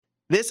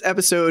This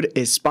episode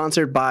is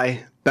sponsored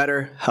by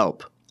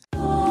BetterHelp.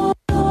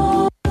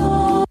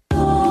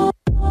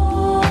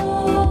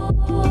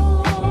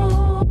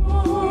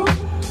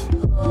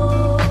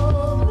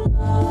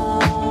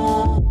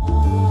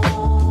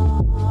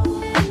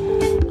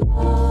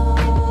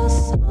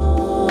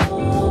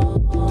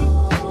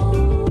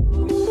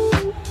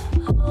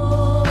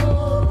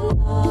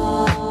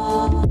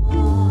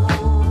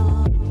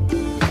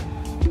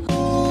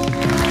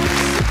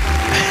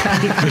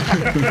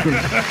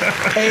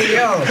 Hey,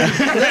 yo,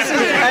 listen,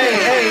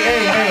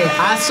 hey,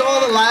 I saw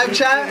the live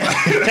chat.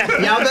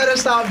 Y'all better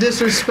stop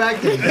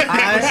disrespecting, all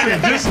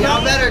right?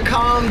 Y'all better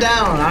calm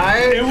down, all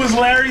right? It was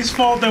Larry's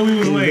fault that we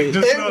was late.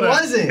 Just know It that.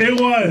 wasn't.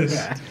 It was.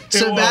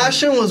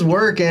 Sebastian was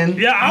working.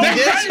 Yeah, I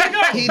was ready to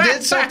go. He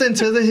did something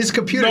to his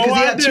computer No, because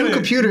he I had two didn't.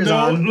 computers No,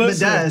 on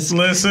listen, the desk.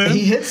 listen.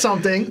 He hit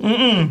something.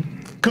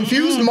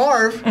 Confused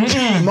Marv.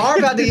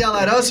 Marv had to yell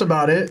at us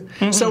about it.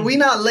 So we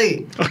not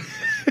late.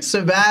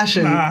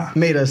 Sebastian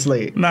made us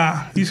late.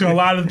 Nah, you should a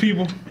lot of the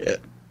people.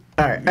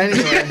 All right.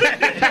 Anyway.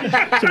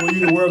 So were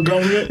you the world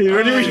government? You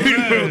ready to be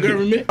the world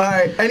government? All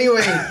right.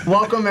 Anyway,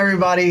 welcome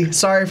everybody.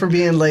 Sorry for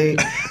being late.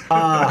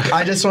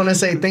 I just want to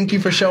say thank you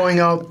for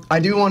showing up.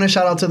 I do want to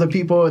shout out to the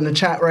people in the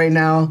chat right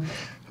now.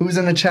 Who's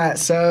in the chat?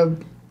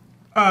 Seb.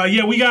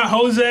 Yeah, we got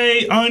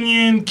Jose,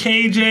 Onion,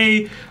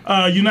 KJ,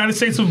 United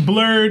States of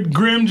Blurred,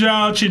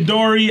 Grimjaw,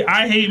 Chidori,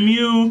 I Hate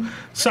Mew,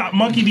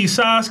 Monkey D.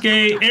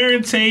 Sasuke,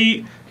 Aaron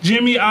Tate,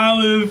 Jimmy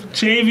Olive,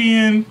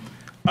 Chavian,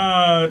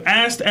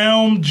 Ast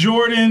Elm,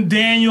 Jordan,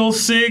 Daniel,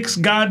 Six,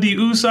 God D.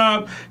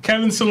 Usopp,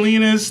 Kevin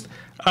Salinas.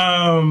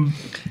 Yo,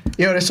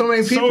 there's so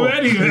many people. So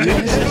many, man.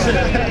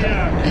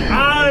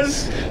 Yeah.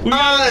 Oz.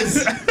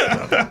 Oz.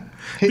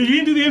 Did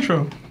you do the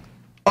intro?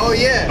 Oh,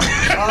 yeah.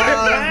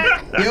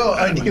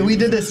 We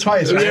did this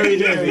twice, right? Yeah, we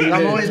did.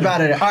 I'm always bad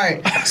at it. All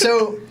right.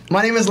 So,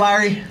 my name is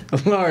Larry.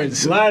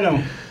 Lawrence,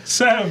 Lionel.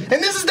 Sam.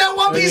 And this is that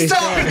One Piece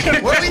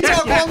Talk, where we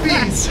talk One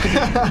Piece.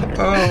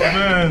 Oh,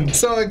 man.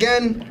 So,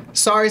 again,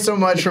 sorry so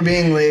much for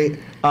being late.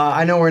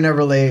 I know we're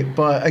never late,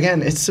 but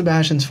again, it's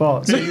Sebastian's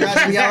fault. So you guys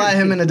can yell at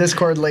him in the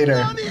Discord later.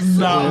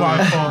 Not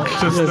my fault.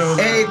 Just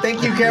Hey,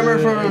 thank you,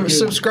 Cameron, for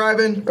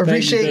subscribing.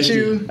 Appreciate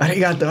you.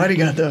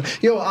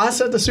 Arigato. Yo, I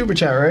sent the super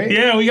chat, right?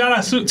 Yeah, we got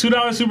a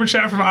 $2 super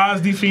chat from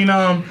Oz D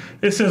Phenom.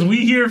 It says,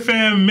 "We here,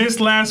 fam. Missed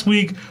last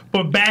week,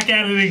 but back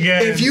at it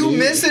again." If you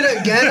miss it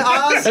again,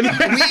 Oz, we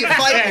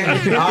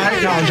fighting. All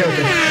right, no, I'm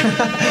joking.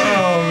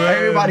 Oh, man.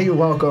 Everybody,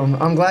 welcome.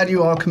 I'm glad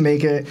you all can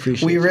make it.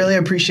 We really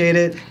appreciate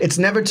it. It's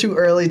never too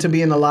early to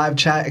be in the live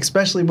chat,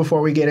 especially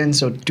before we get in,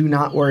 so do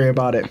not worry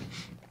about it.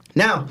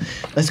 Now,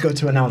 let's go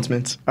to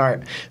announcements. All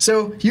right.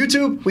 So,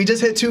 YouTube, we just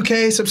hit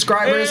 2K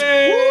subscribers.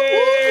 Hey!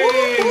 Woo,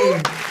 woo, woo, woo.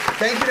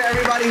 Thank you to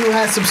everybody who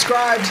has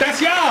subscribed. That's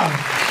y'all.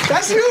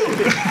 That's you.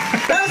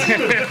 That's you.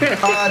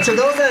 To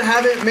those that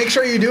haven't, make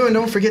sure you do, and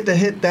don't forget to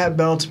hit that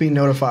bell to be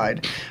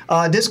notified.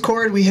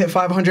 Discord, we hit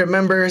 500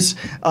 members.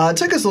 It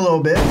took us a little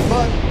bit,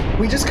 but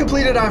we just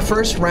completed our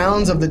first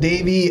rounds of the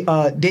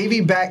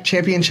Davy Back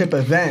Championship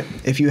event.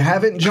 If you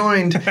haven't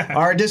joined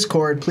our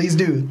Discord, please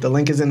do. The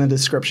link is in the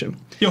description.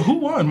 Yo, who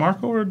won,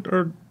 Marco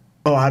or?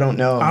 Oh, I don't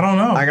know. I don't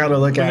know. I gotta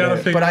look We at gotta it.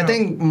 figure But it I out.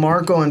 think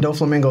Marco and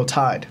Doflamingo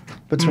tied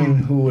between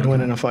who would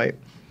win in a fight.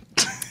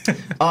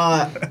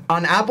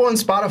 On Apple and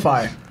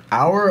Spotify,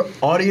 our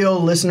audio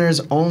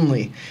listeners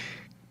only.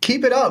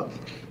 Keep it up.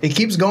 It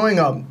keeps going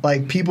up.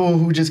 Like people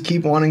who just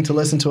keep wanting to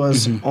listen to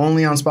us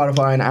only on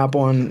Spotify and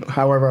Apple and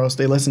however else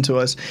they listen to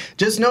us.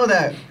 Just know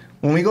that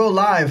when we go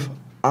live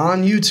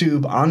on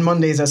YouTube on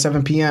Mondays at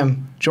 7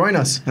 p.m., join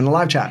us in the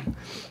live chat.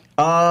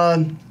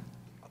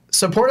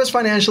 Support us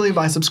financially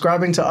by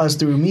subscribing to us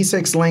through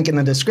Me6 link in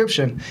the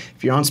description.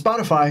 If you're on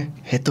Spotify,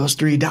 hit those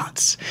 3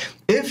 dots.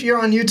 If you're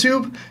on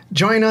YouTube,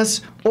 join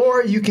us,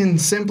 or you can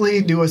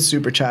simply do a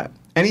super chat.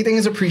 Anything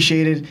is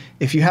appreciated.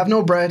 If you have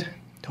no bread,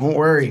 don't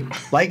worry.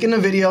 Liking the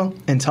video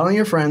and telling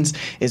your friends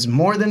is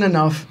more than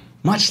enough.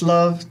 Much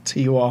love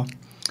to you all.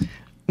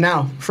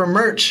 Now, for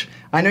merch,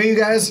 I know you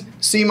guys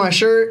see my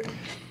shirt.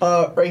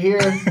 Right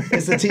here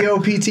is the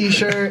TOPT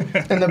shirt.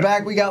 In the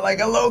back, we got like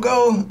a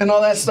logo and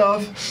all that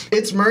stuff.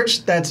 It's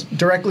merch that's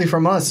directly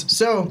from us.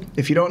 So,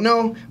 if you don't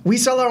know, we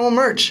sell our own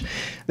merch.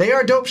 They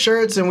are dope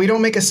shirts, and we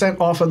don't make a cent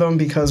off of them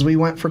because we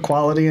went for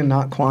quality and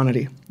not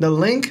quantity. The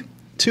link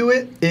to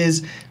it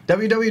is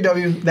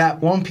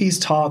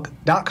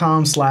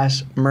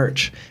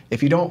www.onepiecetalk.com/merch.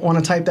 If you don't want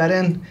to type that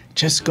in,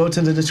 just go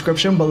to the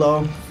description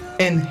below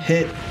and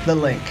hit the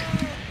link.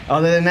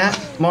 Other than that,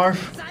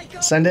 Marv,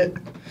 send it.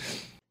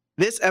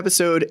 This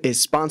episode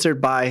is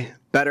sponsored by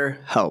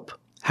BetterHelp.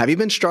 Have you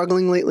been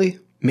struggling lately?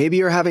 Maybe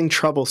you're having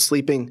trouble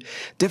sleeping,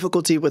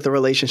 difficulty with a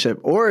relationship,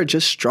 or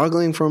just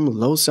struggling from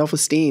low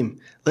self-esteem.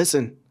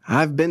 Listen,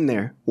 I've been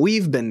there.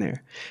 We've been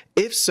there.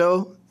 If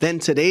so, then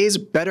today's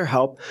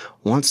BetterHelp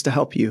wants to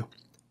help you.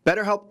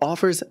 BetterHelp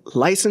offers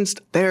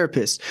licensed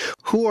therapists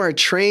who are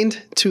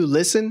trained to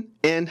listen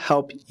and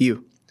help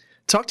you.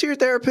 Talk to your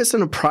therapist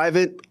in a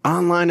private,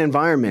 online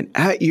environment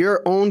at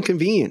your own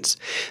convenience.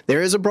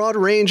 There is a broad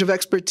range of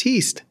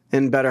expertise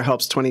in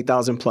BetterHelp's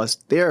 20,000 plus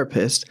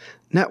therapists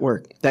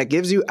network that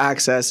gives you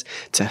access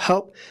to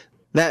help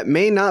that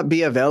may not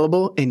be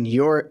available in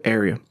your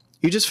area.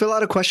 You just fill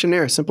out a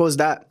questionnaire, simple as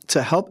that,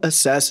 to help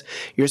assess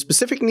your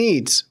specific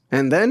needs.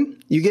 And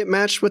then you get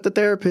matched with a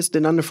therapist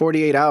in under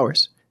 48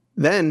 hours.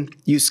 Then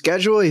you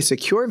schedule a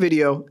secure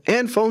video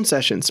and phone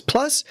sessions.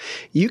 Plus,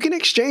 you can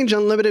exchange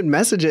unlimited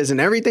messages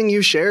and everything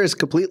you share is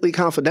completely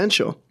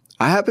confidential.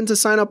 I happened to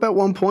sign up at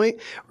one point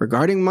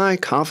regarding my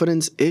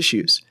confidence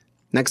issues.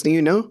 Next thing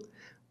you know,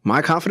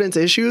 my confidence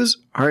issues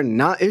are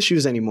not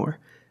issues anymore.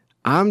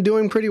 I'm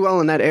doing pretty well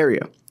in that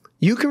area.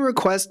 You can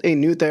request a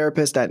new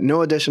therapist at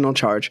no additional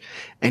charge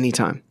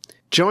anytime.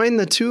 Join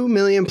the 2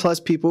 million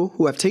plus people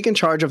who have taken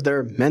charge of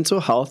their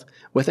mental health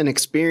with an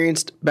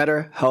experienced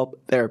BetterHelp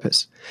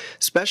therapist.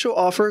 Special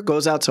offer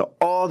goes out to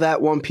all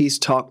that One Piece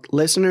Talk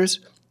listeners.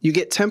 You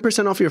get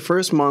 10% off your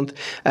first month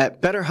at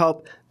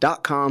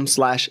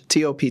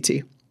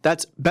betterhelp.com/TOPT.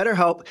 That's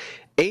BetterHelp,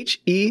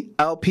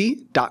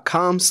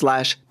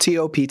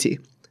 HELP.com/TOPT.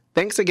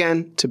 Thanks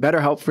again to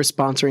BetterHelp for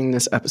sponsoring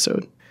this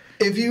episode.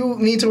 If you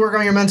need to work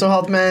on your mental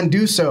health, man,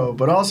 do so.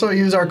 But also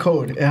use our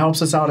code. It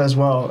helps us out as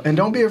well. And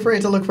don't be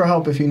afraid to look for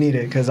help if you need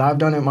it, because I've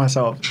done it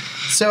myself.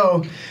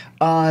 So,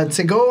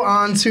 to go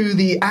on to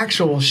the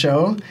actual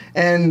show,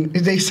 and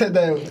they said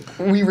that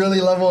we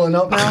really leveling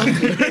up now.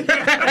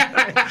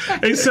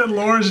 They said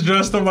Lawrence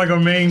dressed up like a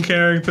main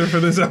character for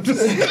this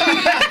episode.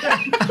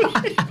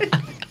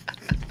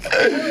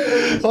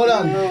 Hold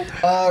on.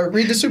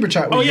 Read the super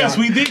chat. Yes,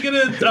 we did get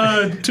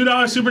a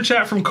 $2 super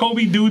chat from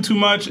Kobe Do Too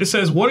Much. It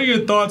says, "What are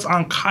your thoughts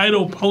on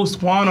Kaido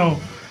post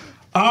Wano?"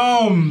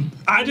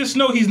 I just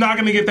know he's not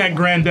going to get that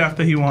grand death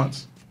that he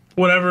wants.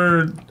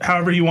 However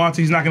he wants,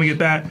 he's not going to get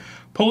that.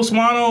 Post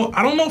Wano,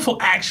 I don't know if he'll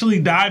actually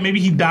die. Maybe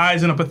he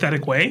dies in a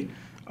pathetic way.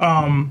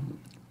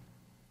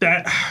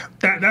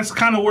 That's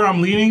kind of where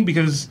I'm leaning,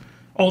 because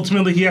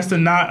ultimately he has to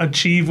not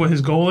achieve what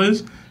his goal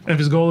is. And if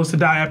his goal is to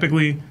die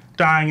epically,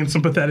 dying in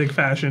some pathetic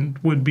fashion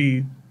would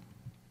be,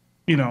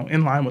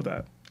 in line with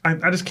that.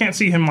 I just can't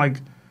see him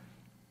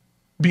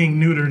being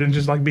neutered and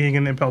just being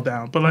an impel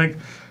down. But I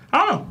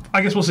don't know.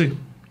 I guess we'll see.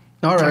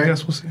 All right. I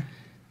guess we'll see.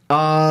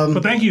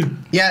 But thank you.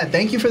 Yeah,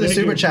 thank you for the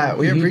super chat.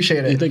 We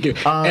appreciate it. Thank you.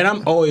 And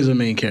I'm always a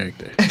main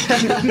character.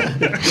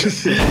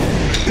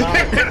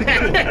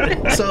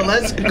 So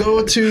let's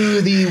go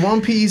to the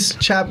One Piece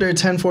chapter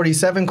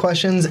 1047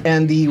 questions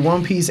and the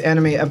One Piece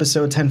anime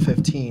episode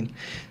 1015.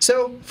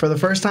 So, for the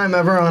first time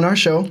ever on our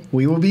show,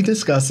 we will be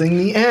discussing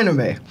the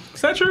anime. Is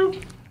that true?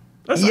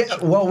 That's Yeah,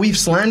 well, we've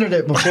slandered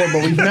it before,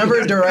 but we've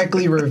never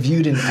directly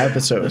reviewed an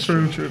episode.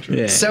 True.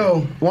 Yeah.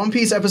 So, One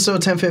Piece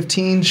episode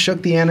 1015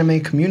 shook the anime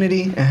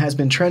community and has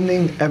been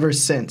trending ever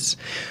since.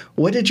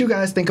 What did you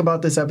guys think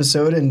about this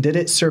episode, and did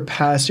it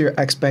surpass your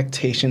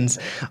expectations,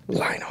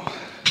 Lionel?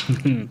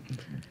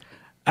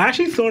 I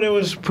actually thought it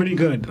was pretty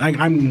good. I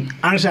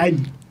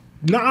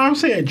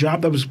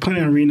dropped. I was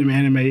planning on reading the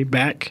anime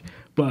back,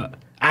 but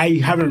I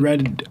haven't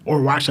read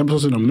or watched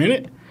episodes in a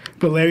minute.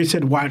 But Larry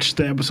said watch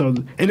the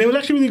episode, and it was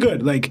actually really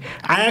good.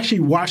 I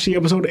actually watched the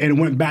episode and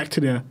went back to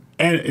the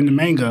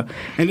manga,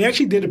 and they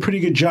actually did a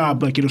pretty good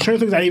job. Certain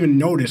things I even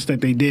noticed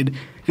that they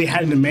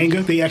had in the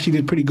manga, they actually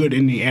did pretty good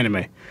in the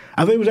anime.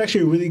 I think it was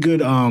actually a really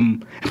good.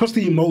 Plus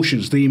the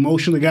emotions, the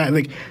guy,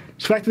 the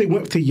fact that they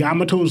went to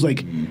Yamato's,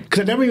 because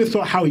I never even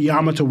thought how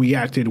Yamato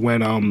reacted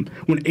when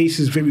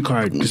Ace's Vivi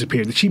card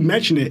disappeared. She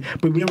mentioned it,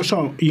 but we never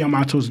saw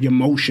Yamato's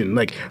emotion,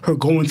 her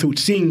going through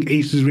seeing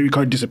Ace's Vivi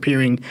card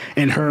disappearing,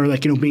 and her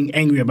being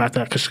angry about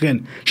that, because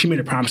again she made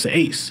a promise to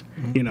Ace,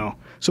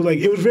 So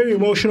it was very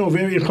emotional,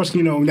 very, and plus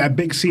that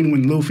big scene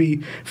when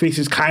Luffy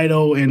faces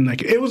Kaido, and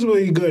it was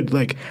really good.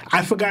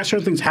 I forgot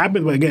certain things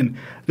happened, but again,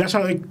 that's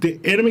how the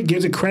anime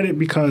gives it credit,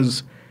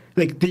 because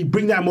they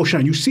bring that emotion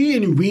on. You see it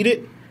and you read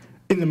it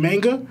in the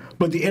manga,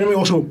 but the anime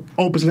also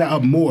opens that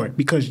up more,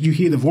 because you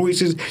hear the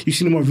voices, you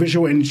see the more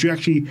visual, and it's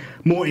actually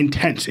more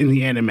intense in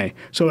the anime.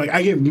 So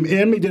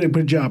anime did a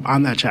good job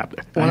on that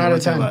chapter. 1 out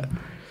of 10.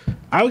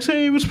 I would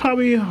say it was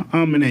probably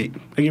an 8.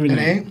 I give it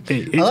an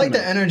 8. I like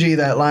the energy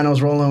that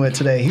Lionel's rolling with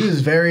today. He was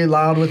very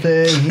loud with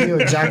it. He knew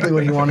exactly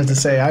what he wanted to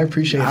say. I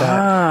appreciate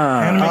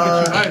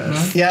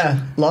that. Yeah,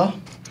 Law?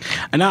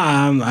 No,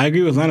 I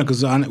agree with Lionel,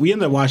 because we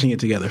ended up watching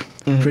it together,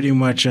 pretty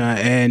much,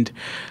 and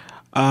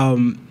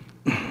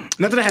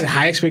not that I had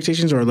high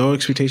expectations or low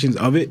expectations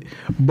of it,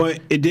 but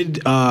it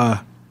did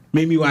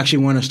make me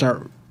actually want to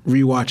start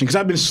rewatching, because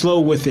I've been slow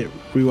with it,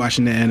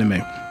 rewatching the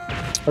anime.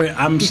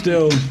 I'm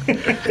still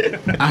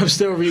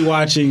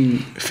rewatching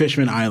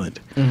Fishman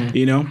Island,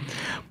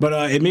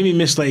 but it made me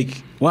miss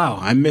wow,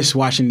 I miss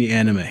watching the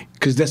anime,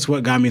 because that's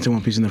what got me into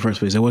One Piece in the first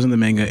place. It wasn't the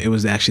manga, it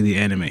was actually the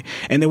anime,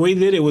 and the way they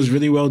did it was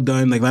really well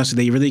done. Last,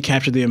 they really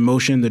captured the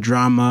emotion, the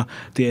drama,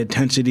 the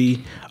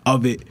intensity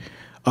of it,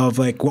 of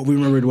what we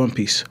remembered One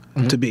Piece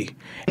to be,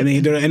 and they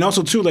did it. And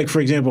also too,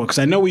 for example, because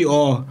I know we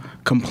all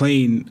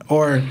complain,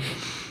 or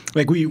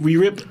we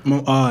ripped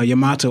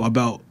Yamato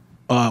about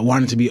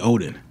wanting to be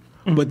Odin.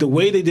 But the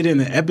way they did it in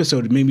the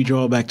episode made me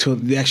draw back to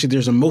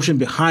there's emotion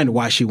behind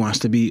why she wants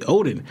to be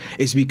Odin.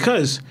 It's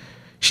because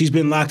she's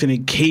been locked in a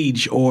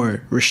cage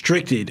or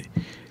restricted,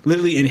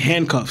 literally in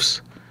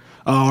handcuffs,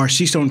 or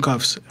sea stone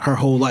cuffs her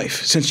whole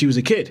life since she was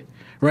a kid,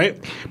 right?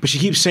 But she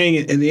keeps saying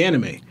it in the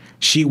anime.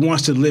 She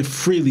wants to live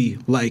freely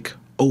like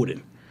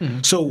Odin.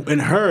 So in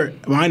her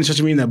mind,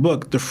 especially reading that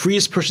book, the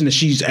freest person that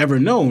she's ever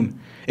known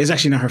is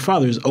actually not her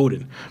father, is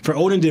Odin. For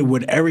Odin did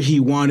whatever he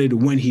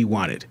wanted when he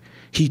wanted.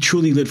 He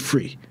truly lived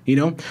free, you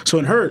know? So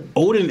in her,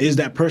 Odin is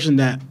that person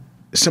that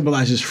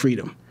symbolizes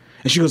freedom.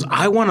 And she goes,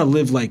 I want to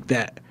live like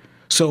that.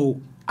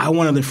 So I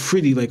want to live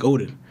freely like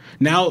Odin.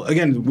 Now,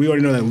 again, we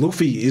already know that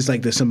Luffy is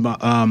like the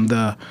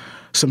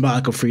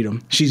symbolic of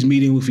freedom. She's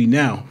meeting Luffy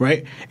now,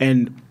 right?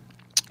 And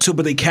so,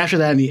 but they capture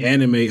that in the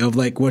anime of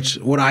like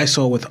what I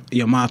saw with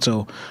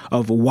Yamato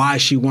of why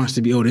she wants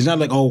to be Odin. It's not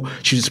like, oh,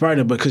 she's inspired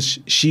her, but because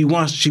she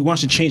wants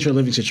to change her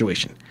living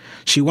situation.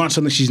 She wants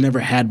something she's never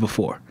had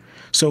before.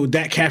 So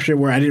that captured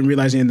where I didn't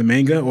realize it in the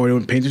manga or it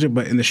wasn't painted,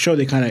 but in the show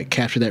they kind of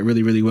captured that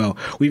really, really well.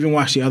 We even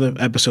watched the other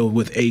episode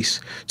with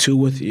Ace too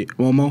with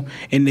Momo,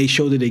 and they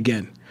showed it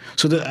again.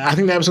 So I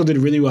think the episode did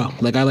really well.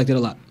 Like I liked it a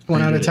lot. 1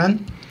 out of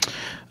 10.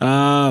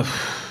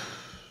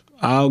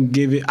 I'll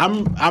give it.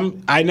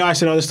 I know I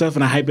said all this stuff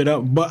and I hype it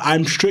up, but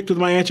I'm strict with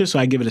my answer, so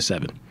I give it a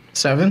 7.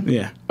 7?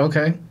 Yeah.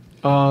 Okay.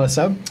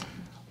 Seb?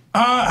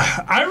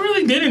 I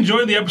really did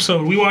enjoy the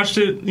episode. We watched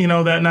it,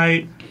 that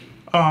night.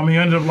 He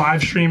ended up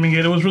live streaming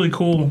it. It was really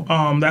cool.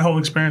 That whole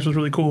experience was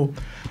really cool.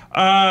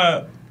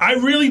 I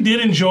really did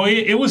enjoy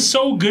it. It was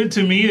so good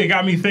to me. It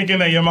got me thinking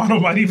that Yamato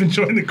might even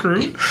join the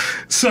crew.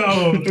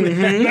 So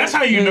that's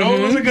how you know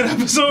it was a good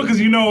episode,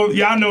 because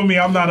y'all know me.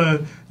 I'm not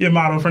a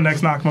Yamato for Next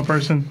Nakama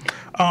person.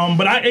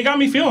 But it got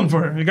me feeling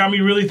for her. It got me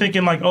really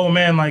thinking like, oh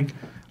man, like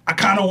I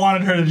kind of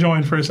wanted her to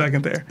join for a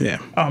second there. Yeah.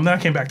 Then I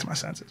came back to my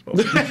senses.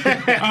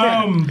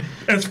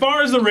 As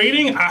far as the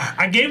rating,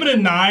 I gave it a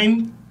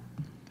 9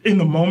 in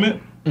the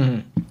moment.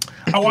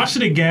 I watched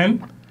it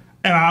again,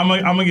 and I'm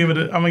gonna give it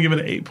an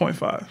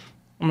 8.5.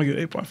 I'm gonna give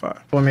it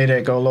 8.5. What made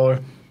it go lower?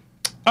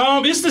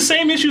 It's the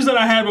same issues that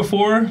I had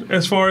before,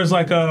 as far as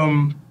like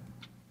I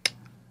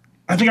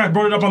think I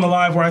brought it up on the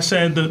live where I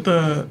said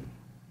that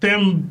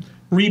them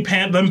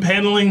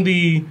paneling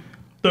the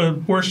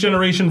worst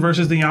generation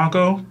versus the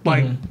Yonko,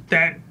 like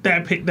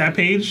that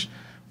page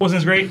wasn't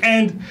as great,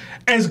 and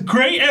as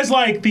great as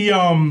like the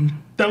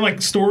that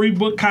like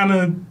storybook kind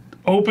of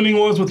opening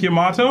was with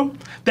Yamato,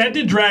 that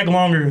did drag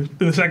longer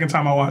than the second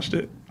time I watched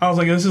it. I was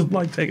like, this is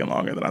like taking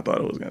longer than I thought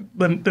it was gonna.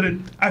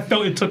 I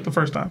felt it took the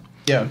first time.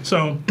 Yeah.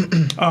 So,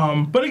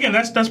 but again,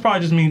 that's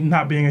probably just me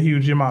not being a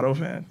huge Yamato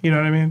fan. You know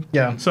what I mean?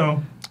 Yeah.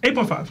 So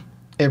 8.5.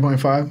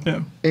 8.5.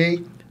 Yeah.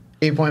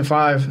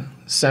 8.5.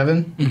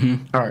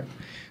 7. All right.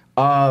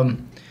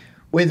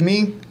 With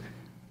me,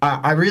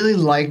 I really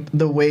liked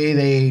the way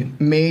they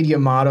made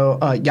Yamato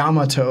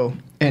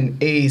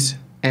and Ace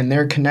and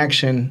their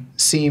connection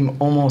seem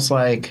almost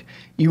like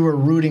you were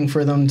rooting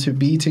for them to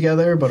be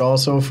together, but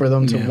also for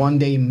them to one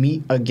day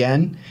meet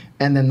again.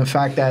 And then the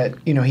fact that,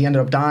 he ended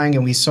up dying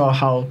and we saw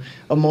how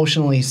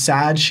emotionally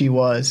sad she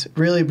was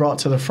really brought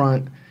to the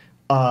front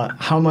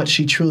how much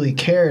she truly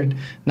cared,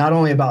 not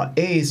only about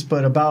Ace,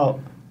 but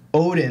about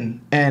Odin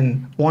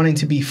and wanting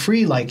to be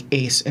free like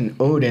Ace and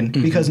Odin,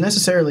 because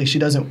necessarily she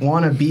doesn't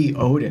want to be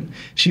Odin.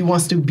 She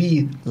wants to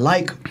be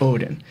like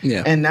Odin.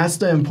 Yeah. And that's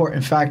the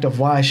important fact of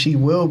why she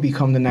will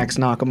become the next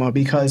Nakama,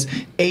 because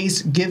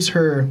Ace gives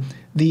her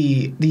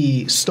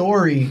the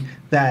story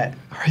that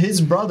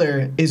his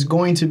brother is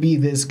going to be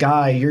this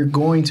guy you're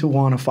going to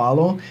want to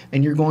follow,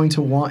 and you're going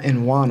to want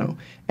in Wano,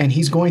 and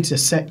he's going to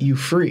set you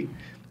free.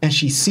 And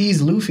she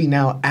sees Luffy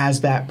now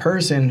as that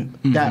person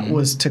that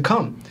was to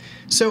come.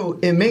 So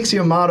it makes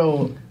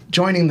Yamato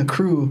joining the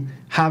crew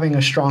having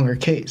a stronger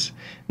case.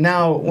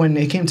 Now, when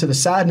it came to the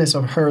sadness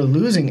of her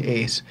losing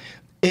Ace,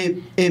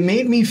 it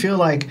made me feel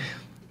like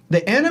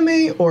the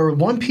anime or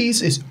One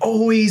Piece is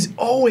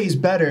always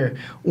better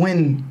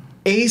when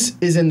Ace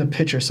is in the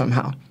picture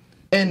somehow.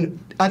 And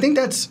I think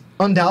that's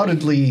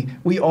undoubtedly,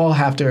 we all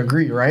have to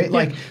agree, right? Yeah.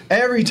 Like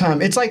every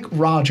time, it's like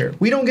Roger.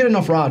 We don't get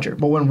enough Roger,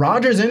 but when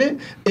Roger's in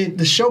it,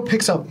 the show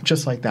picks up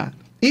just like that.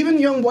 Even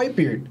Young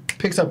Whitebeard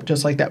picks up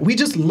just like that. We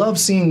just love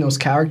seeing those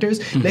characters.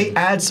 They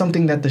add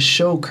something that the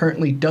show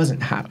currently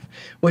doesn't have,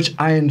 which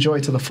I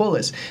enjoy to the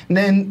fullest.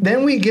 And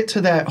then we get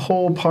to that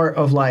whole part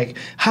of like,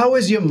 how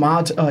is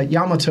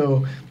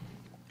Yamato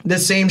the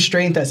same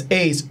strength as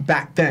Ace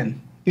back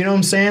then? You know what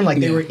I'm saying? Like,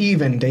 they were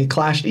even. They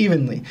clashed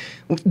evenly.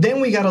 Then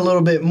we got a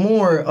little bit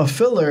more of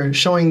filler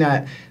showing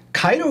that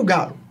Kaido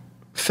got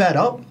fed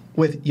up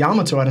with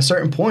Yamato at a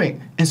certain point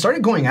and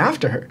started going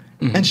after her.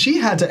 And she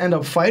had to end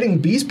up fighting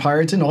Beast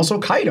Pirates and also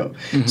Kaido.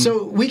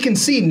 So we can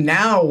see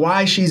now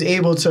why she's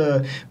able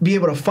to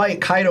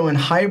fight Kaido in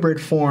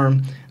hybrid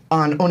form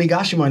on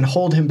Onigashima and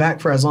hold him back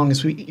for as long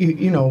as we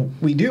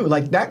do.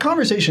 Like, that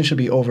conversation should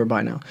be over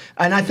by now.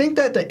 And I think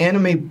that the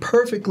anime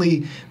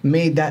perfectly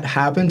made that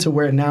happen to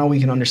where now we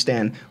can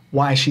understand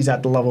why she's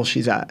at the level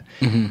she's at.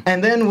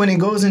 And then when it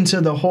goes into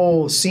the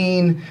whole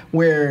scene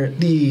where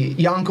the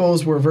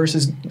Yonkos were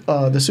versus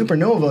the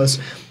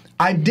Supernovas,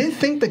 I did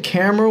think the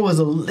camera was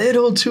a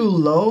little too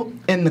low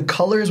and the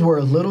colors were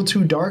a little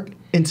too dark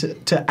and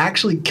to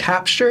actually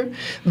capture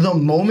the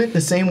moment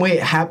the same way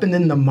it happened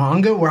in the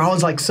manga, where I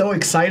was like so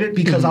excited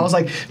because I was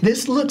like,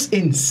 this looks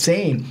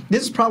insane.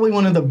 This is probably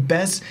one of the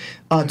best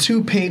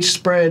 2-page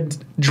spread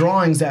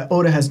drawings that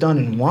Oda has done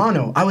in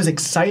Wano. I was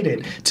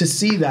excited to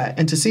see that,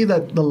 and to see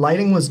that the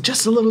lighting was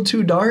just a little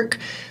too dark.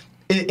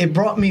 It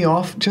brought me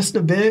off just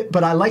a bit,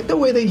 but I like the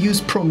way they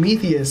used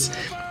Prometheus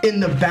in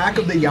the back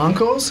of the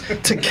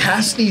Yonkos to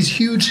cast these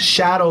huge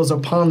shadows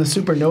upon the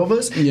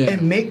supernovas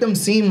and make them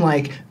seem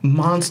like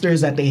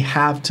monsters that they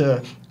have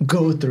to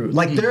go through.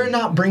 Like they're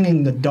not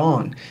bringing the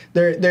dawn;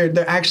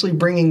 they're actually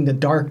bringing the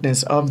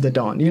darkness of the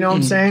dawn. You know what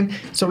I'm saying?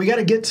 So we got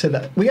to get to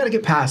that. We got to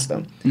get past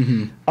them.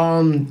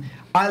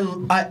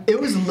 It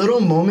was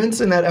little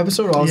moments in that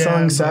episode, I was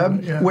telling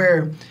Seb,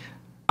 where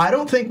I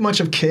don't think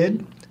much of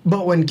Kid.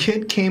 But when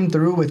Kid came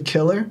through with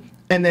Killer,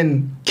 and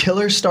then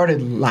Killer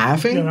started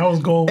laughing, that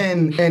was gold.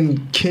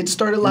 And Kid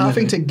started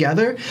laughing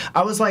together,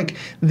 I was like,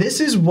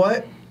 this is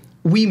what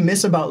we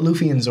miss about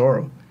Luffy and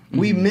Zoro.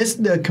 We miss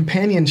the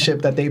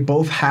companionship that they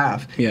both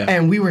have.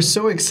 And we were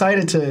so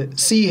excited to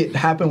see it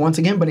happen once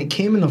again, but it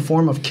came in the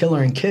form of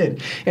Killer and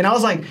Kid. And I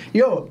was like,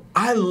 yo,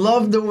 I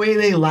love the way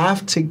they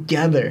laughed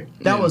together.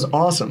 That was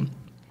awesome.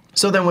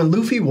 So then when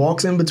Luffy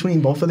walks in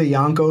between both of the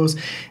Yonkos,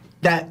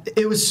 that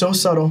it was so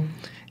subtle.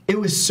 It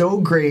was so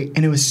great,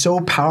 and it was so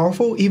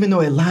powerful, even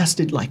though it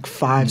lasted like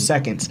 5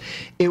 seconds.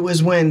 It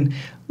was when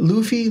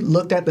Luffy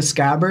looked at the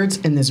scabbards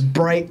in this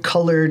bright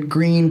colored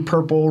green,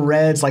 purple,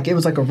 reds, like it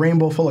was like a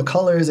rainbow full of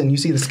colors, and you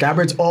see the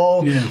scabbards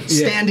all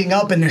standing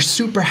up, and they're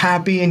super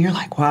happy, and you're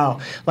like, wow,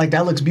 like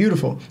that looks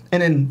beautiful.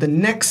 And then the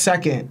next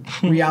second,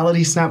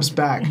 reality snaps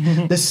back.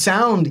 The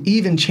sound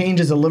even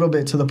changes a little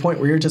bit to the point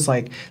where you're just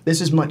like, this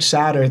is much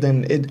sadder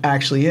than it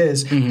actually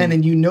is. And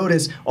then you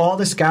notice all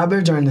the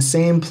scabbards are in the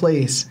same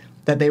place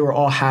that they were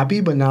all happy,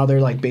 but now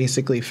they're like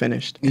basically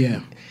finished.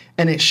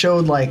 And it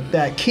showed like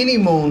that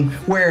Kinemon,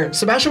 where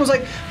Sebastian was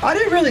like, I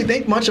didn't really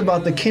think much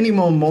about the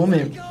Kinemon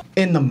moment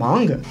in the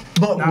manga,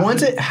 but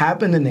once it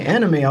happened in the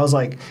anime, I was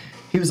like,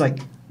 he was like,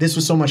 this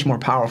was so much more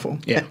powerful.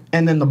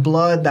 And then the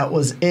blood that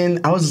was in,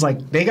 I was just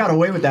like, they got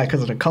away with that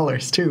because of the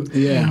colors too.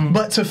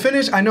 But to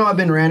finish, I know I've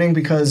been ranting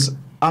because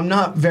I'm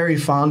not very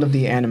fond of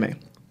the anime,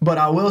 but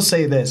I will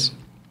say this.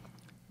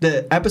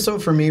 The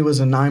episode for me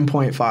was a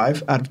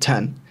 9.5 out of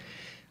 10.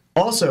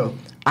 Also,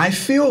 I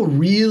feel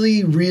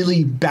really,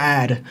 really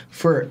bad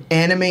for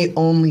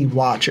anime-only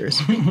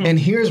watchers. And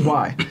here's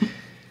why.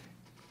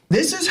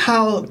 This is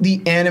how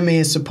the anime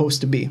is supposed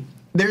to be.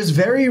 There's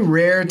very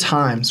rare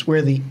times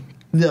where the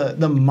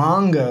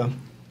manga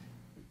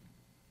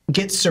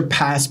gets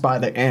surpassed by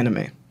the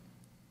anime.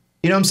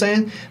 You know what I'm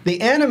saying?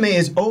 The anime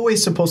is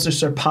always supposed to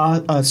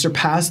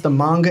surpass the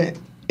manga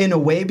in a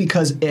way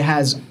because it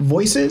has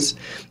voices,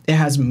 it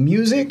has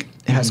music,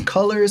 it has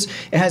colors,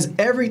 it has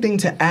everything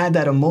to add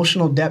that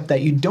emotional depth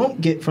that you don't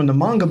get from the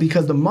manga,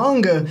 because the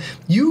manga,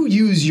 you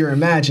use your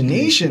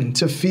imagination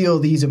to feel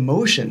these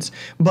emotions,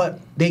 but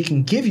they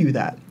can give you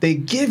that. They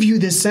give you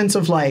this sense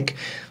of like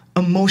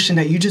emotion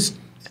that you just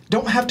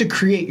don't have to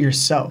create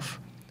yourself.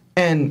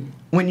 And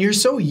when you're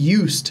so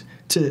used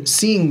to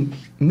seeing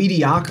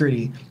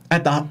mediocrity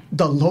at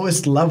the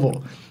lowest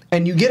level,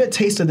 and you get a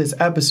taste of this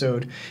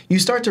episode, you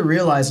start to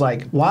realize,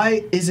 like,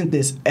 why isn't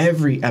this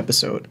every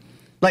episode?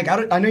 Like,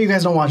 I know you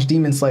guys don't watch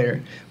Demon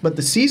Slayer, but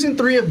the season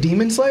 3 of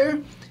Demon Slayer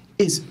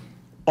is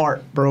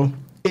art, bro.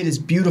 It is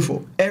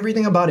beautiful.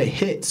 Everything about it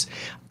hits.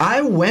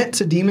 I went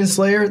to Demon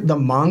Slayer, the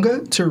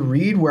manga, to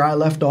read where I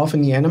left off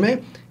in the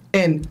anime,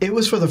 and it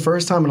was for the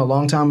first time in a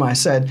long time I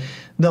said,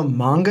 the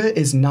manga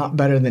is not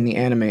better than the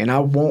anime, and I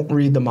won't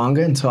read the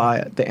manga until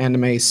the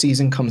anime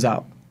season comes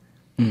out.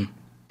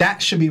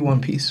 That should be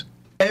One Piece.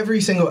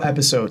 Every single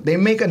episode. They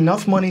make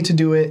enough money to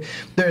do it.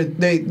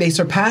 They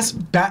surpass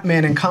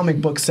Batman in comic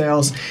book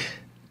sales.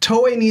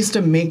 Toei needs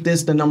to make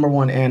this the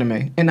 #1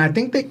 anime. And I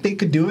think they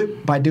could do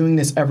it by doing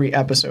this every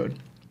episode.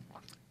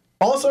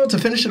 Also, to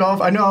finish it off,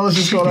 I know I was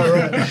just going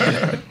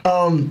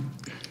on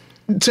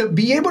to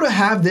be able to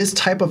have this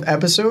type of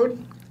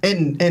episode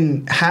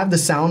and have the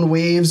sound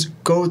waves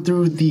go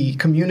through the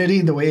community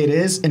the way it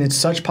is, and it's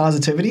such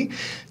positivity,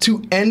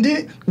 to end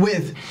it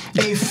with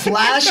a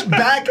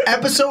flashback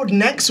episode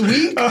next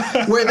week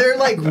where they're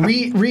like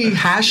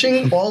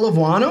rehashing all of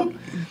Wano.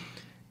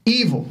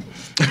 Evil.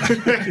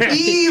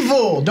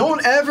 Evil.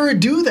 Don't ever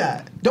do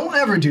that. Don't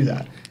ever do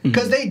that.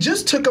 Because they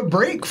just took a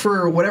break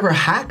for whatever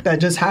hack that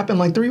just happened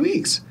like 3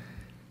 weeks.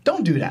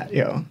 Don't do that,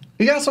 yo.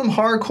 You got some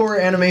hardcore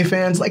anime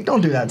fans, like,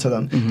 don't do that to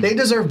them. They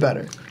deserve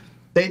better.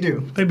 They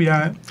do. They'd be all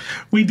right.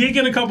 We did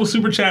get a couple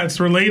super chats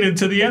related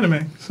to the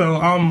anime, so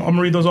I'm going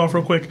to read those off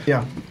real quick.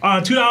 Yeah.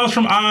 $2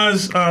 from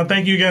Oz.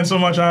 Thank you again so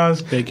much, Oz.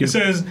 Thank you. It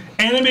says,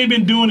 anime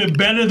been doing it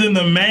better than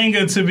the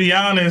manga, to be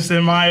honest,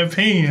 in my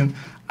opinion.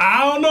 I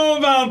don't know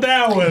about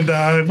that one,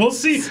 dog. We'll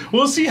see.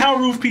 We'll see how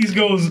Roof Piece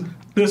goes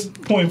this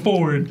point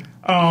forward.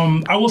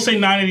 I will say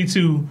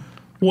 982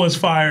 was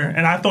fire,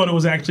 and I thought it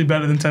was actually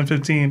better than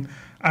 10-15.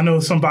 I know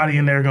somebody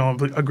in there going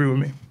to agree with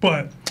me.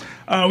 But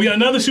we got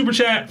another super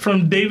chat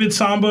from David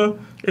Samba.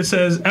 It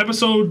says,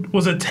 episode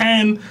was a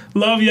 10.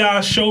 Love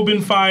y'all. Show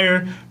been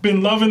fire.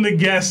 Been loving the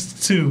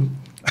guests, too.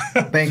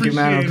 Thank you,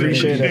 man. I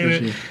appreciate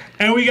it.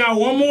 And we got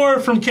one more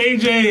from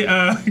KJ.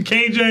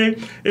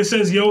 KJ, it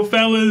says, yo,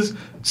 fellas,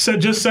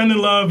 just sending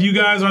love. You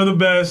guys are the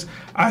best.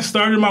 I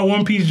started my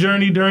One Piece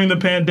journey during the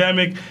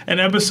pandemic, and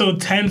episode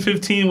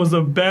 10-15 was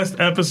the best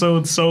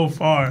episode so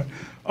far.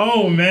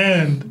 Oh,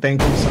 man.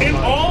 Thank you so much. In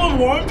all of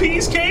One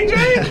Piece,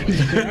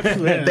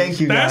 KJ? Thank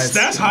you, guys.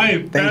 That's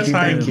hype. That's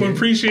hype. Thank you. We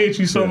appreciate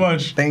you so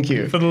much. Thank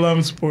you. For the love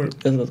and support.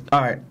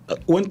 All right.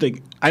 One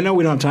thing, I know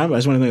we don't have time, but I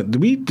just want to know,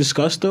 did we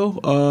discuss,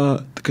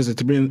 though, because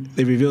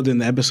they revealed in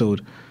the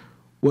episode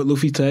what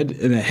Luffy said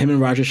and that him and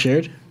Roger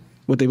shared?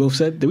 What they both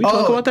said? Did we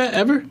talk about that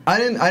ever? I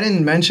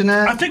didn't mention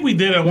that. I think we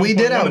did at one point. We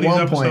did at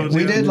one point. Episodes,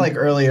 we did like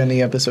earlier in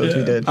the episodes.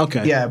 We did.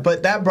 Okay. Yeah,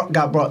 but that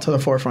got brought to the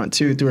forefront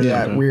too through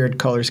that weird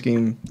color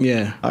scheme.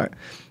 Yeah. All right.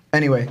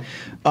 Anyway,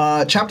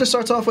 chapter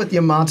starts off with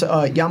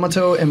Yamato and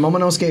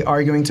Momonosuke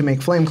arguing to make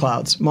flame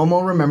clouds.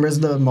 Momo remembers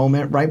the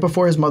moment right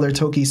before his mother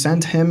Toki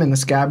sent him and the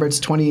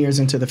Scabbards 20 years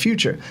into the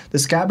future. The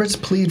Scabbards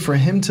plead for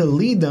him to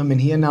lead them, and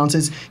he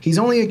announces he's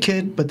only a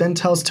kid, but then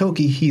tells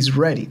Toki he's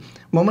ready.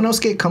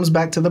 Momonosuke comes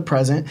back to the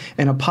present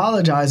and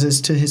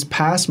apologizes to his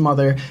past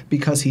mother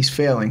because he's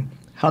failing.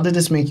 How did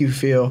this make you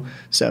feel,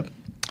 Seb?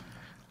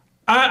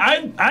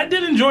 I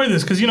did enjoy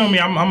this because you know me,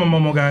 I'm a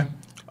Momo guy.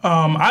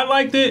 I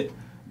liked it.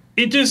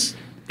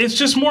 It's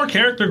just more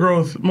character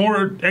growth,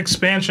 more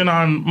expansion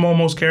on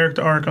Momo's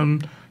character arc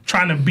on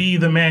trying to be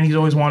the man he's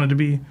always wanted to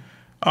be.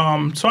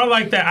 So I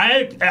like that.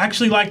 I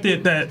actually liked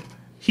it that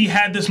he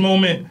had this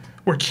moment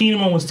where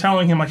Kinemon was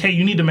telling him, like, hey,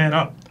 you need to man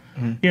up.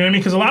 Mm-hmm. You know what I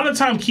mean? Because a lot of the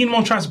time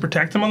Kinemon tries to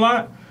protect him a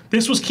lot.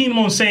 This was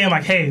Kinemon saying,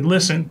 like, hey,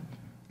 listen,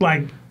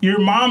 like, your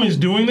mom is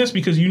doing this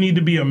because you need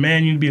to be a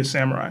man, you need to be a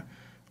samurai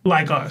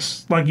like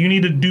us. Like, you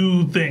need to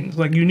do things.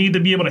 Like, you need to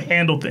be able to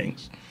handle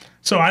things.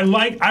 So I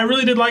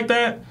really did like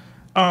that.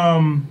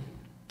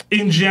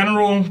 In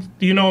general,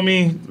 you know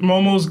me,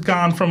 Momo's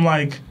gone from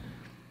like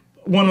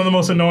one of the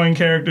most annoying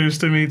characters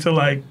to me to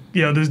like,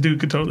 this dude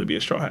could totally be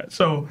a Straw Hat.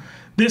 So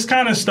this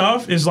kind of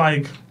stuff is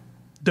like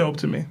dope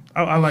to me.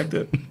 I liked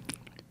it.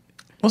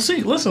 We'll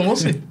see. Listen, we'll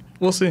see.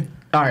 We'll see.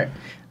 All right.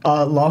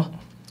 Law?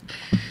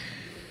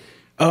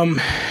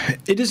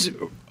 It is,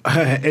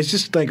 it's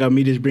just like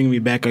me just bringing me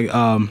back.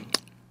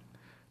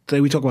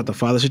 Today we talked about the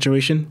father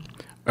situation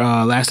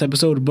last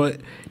episode, but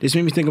this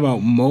made me think about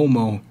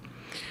Momo.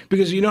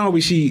 Because you know how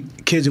we see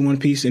kids in One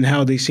Piece and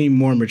how they seem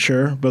more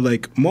mature, but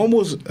like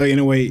Momo's in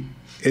a way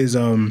is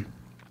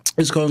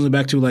calling it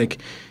back to like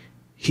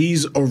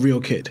he's a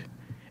real kid,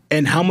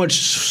 and how much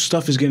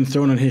stuff is getting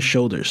thrown on his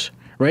shoulders,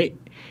 right?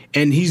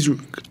 And he's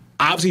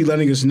obviously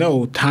letting us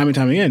know time and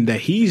time again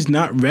that he's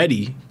not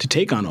ready to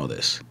take on all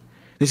this.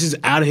 This is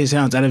out of his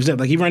hands, out of his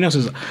depth. Like he right now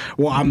says,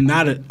 "Well, I'm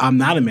not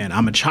a man.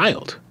 I'm a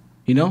child."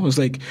 You know, it's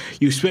like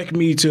you expect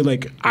me to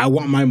like. I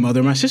want my mother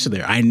and my sister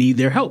there. I need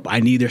their help. I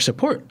need their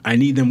support. I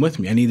need them with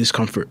me. I need this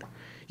comfort.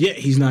 Yet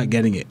he's not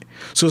getting it.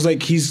 So it's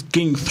like he's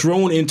getting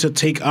thrown in to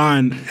take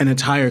on an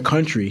entire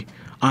country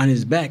on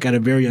his back at a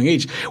very young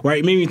age. Where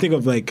it made me think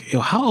of like,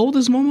 how old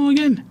is Momo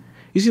again?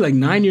 Is he like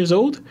 9 years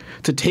old?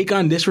 To take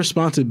on this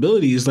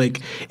responsibility is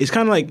like, it's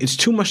kind of like, it's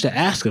too much to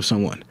ask of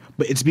someone,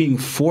 but it's being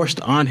forced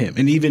on him.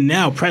 And even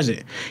now,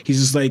 present, he's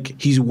just like,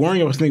 he's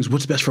worrying about things.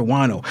 What's best for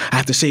Wano? I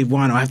have to save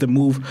Wano. I have to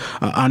move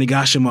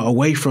Onigashima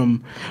away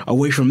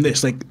from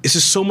this. Like, it's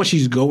just so much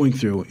he's going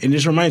through. And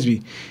this reminds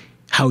me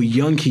how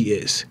young he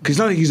is. Because it's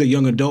not like he's a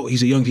young adult,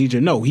 he's a young teacher.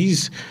 No,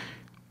 he's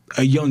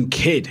a young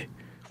kid.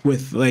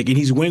 With like, and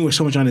he's weighing with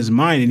so much on his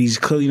mind, and he's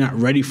clearly not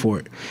ready for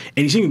it.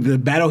 And he's seeing the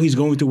battle he's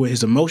going through with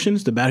his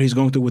emotions, the battle he's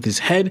going through with his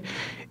head.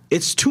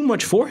 It's too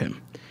much for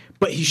him,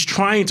 but he's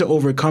trying to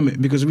overcome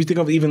it. Because if we think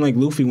of even like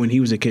Luffy when he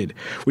was a kid,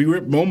 we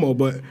ripped Momo,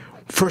 but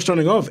first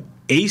starting off,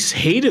 Ace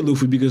hated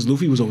Luffy because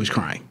Luffy was always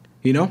crying,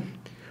 you know.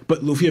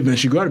 But Luffy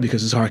eventually grew out of it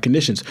because it's hard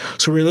conditions.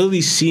 So we're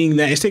literally seeing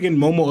that. It's taking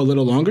Momo a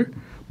little longer,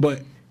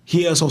 but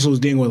he also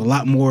was dealing with a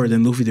lot more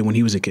than Luffy did when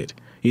he was a kid,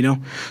 you know.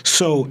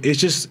 So it's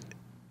just.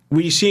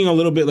 We're seeing a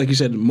little bit, like you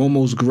said,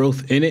 Momo's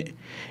growth in it.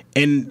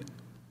 And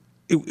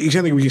it's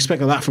something we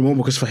expect a lot from Momo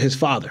because for his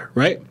father,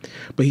 right?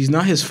 But he's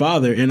not his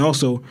father. And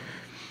also,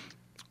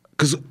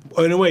 because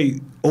in a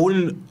way,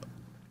 Odin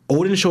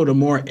showed a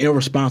more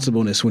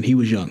irresponsibleness when he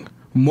was young.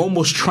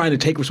 Momo's trying to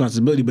take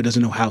responsibility but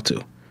doesn't know how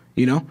to,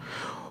 you know?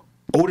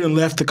 Odin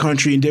left the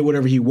country and did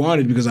whatever he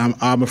wanted because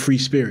I'm a free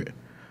spirit.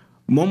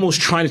 Momo's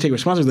trying to take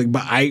responsibility,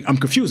 but I'm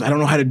confused. I don't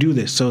know how to do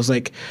this. So it's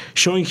like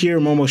showing here,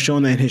 Momo's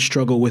showing that in his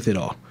struggle with it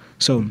all.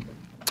 So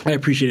I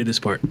appreciated this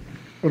part.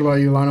 What about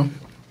you, Lano?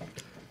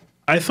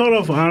 I thought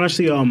of,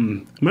 honestly,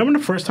 remember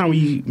the first time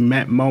we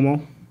met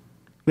Momo?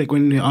 Like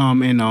when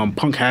in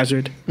Punk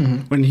Hazard?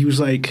 Mm-hmm. When he was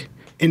like,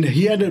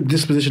 he had the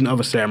disposition of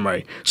a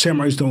samurai.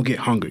 Samurais don't get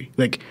hungry.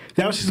 Like,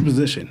 that was his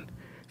position.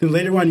 Then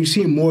later on, you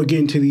see him more get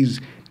into these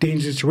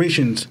dangerous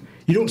situations.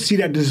 You don't see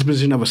that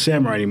disposition of a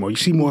samurai anymore. You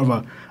see more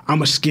of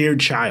I'm a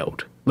scared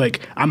child.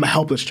 Like, I'm a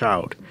helpless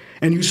child.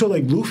 And you saw,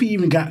 like, Luffy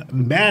even got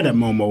mad at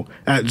Momo,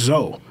 at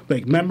Zoe.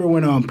 Like, remember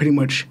when pretty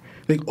much,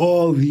 like,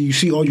 you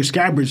see all your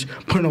scabbards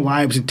putting their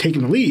lives and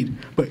taking the lead,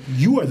 but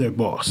you are their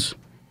boss.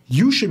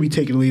 You should be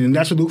taking the lead. And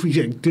that's what Luffy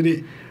did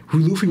it.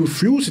 Luffy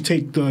refused to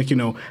take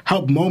the,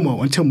 help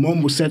Momo until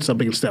Momo said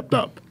something and stepped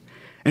up.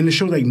 And it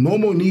shows, like,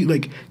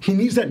 Momo he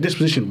needs that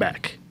disposition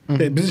back.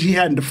 That position he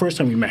had the first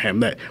time we met him,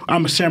 that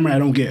I'm a samurai, I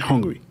don't get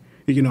hungry,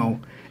 And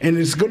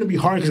it's going to be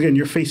hard because, again,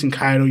 you're facing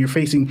Kaido, you're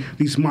facing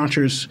these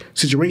monstrous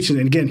situations.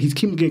 And, again, he's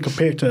keeping getting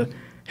compared to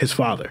his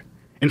father.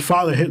 And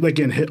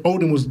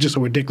Odin was just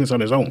so ridiculous on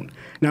his own.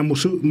 Now,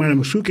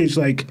 Momonosuke is,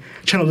 like,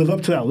 trying to live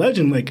up to that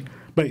legend,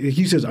 but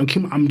he says,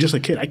 I'm just a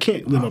kid. I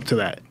can't live up to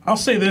that. I'll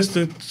say this,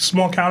 to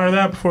small counter to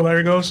that before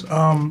Larry goes.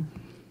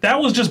 That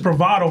was just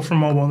bravado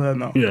from Momo then,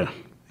 though. Yeah.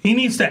 He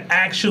needs to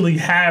actually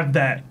have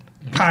that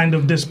kind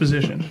of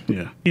disposition.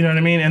 Yeah. You know what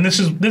I mean? And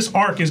this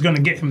arc is going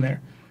to get him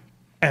there.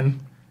 And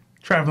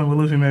traveling with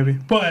Luffy, maybe.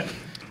 But,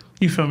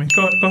 you feel me.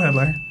 Go ahead,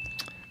 Larry.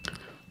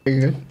 Are you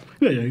good?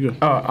 Yeah, you're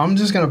good. I'm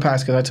just going to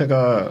pass because I took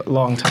a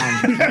long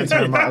time to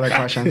answer my other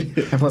question.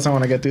 And plus, I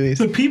want to get through these.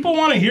 The people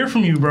want to hear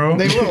from you, bro.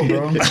 They will,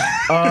 bro.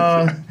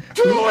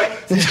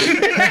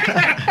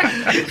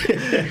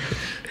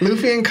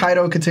 Luffy and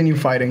Kaido continue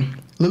fighting.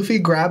 Luffy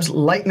grabs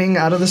lightning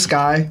out of the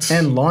sky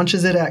and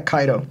launches it at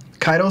Kaido.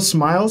 Kaido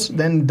smiles,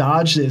 then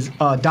dodges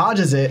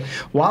it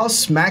while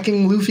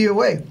smacking Luffy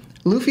away.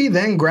 Luffy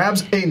then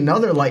grabs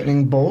another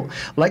lightning bolt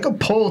like a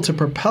pole to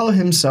propel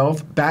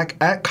himself back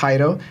at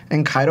Kaido,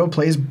 and Kaido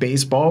plays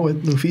baseball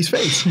with Luffy's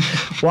face.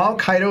 While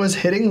Kaido is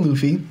hitting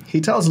Luffy, he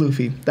tells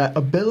Luffy that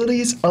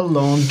abilities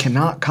alone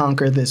cannot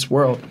conquer this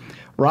world.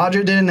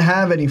 Roger didn't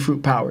have any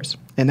fruit powers,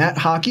 and that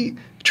haki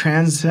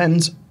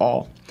transcends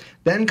all.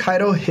 Then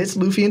Kaido hits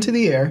Luffy into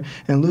the air,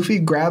 and Luffy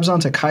grabs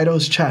onto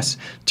Kaido's chest,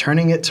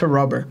 turning it to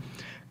rubber.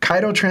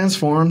 Kaido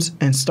transforms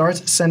and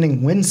starts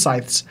sending wind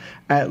scythes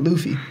at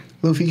Luffy.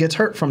 Luffy gets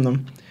hurt from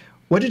them.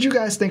 What did you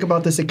guys think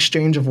about this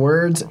exchange of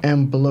words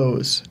and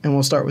blows? And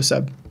we'll start with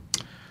Seb.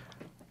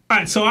 All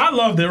right, so I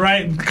loved it,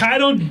 right?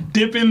 Kaido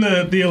dipping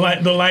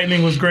the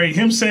lightning was great.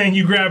 Him saying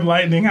you grab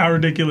lightning, how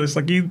ridiculous.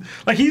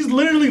 He's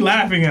literally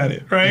laughing at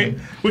it, right?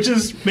 Which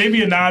is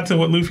maybe a nod to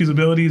what Luffy's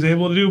ability is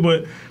able to do,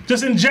 but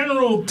just in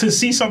general, to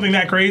see something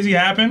that crazy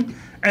happen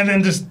and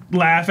then just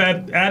laugh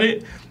at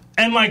it.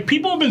 And, like,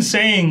 people have been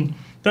saying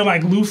that,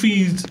 like,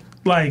 Luffy's,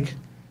 like,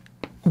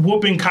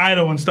 whooping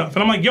Kaido and stuff.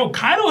 And I'm like, yo,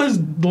 Kaido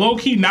has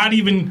low-key not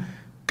even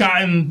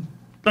gotten,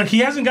 like, he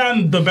hasn't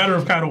gotten the better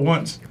of Kaido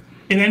once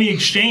in any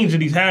exchange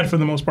that he's had for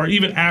the most part,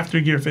 even after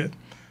Gear 5.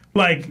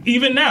 Like,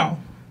 even now.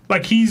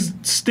 Like, he's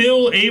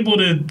still able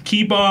to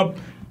keep up,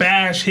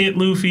 bash, hit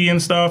Luffy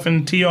and stuff,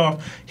 and tee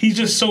off. He's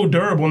just so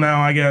durable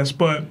now, I guess.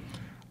 But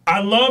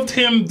I loved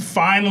him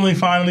finally,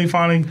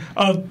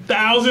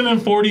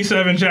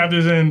 1,047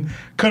 chapters in,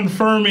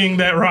 confirming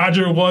that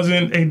Roger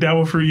wasn't a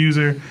Devil Fruit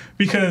user,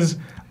 because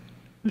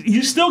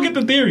you still get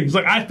the theories.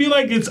 Like, I feel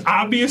like it's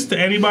obvious to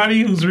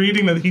anybody who's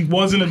reading that he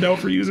wasn't a Devil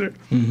Fruit user.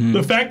 Mm-hmm.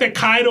 The fact that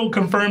Kaido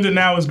confirmed it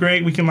now is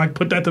great. We can, like,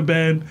 put that to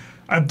bed.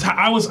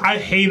 I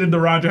hated the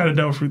Roger had a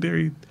Devil Fruit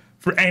theory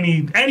for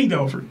any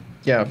Devil Fruit.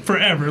 Yeah.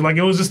 Forever. Like,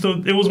 it was just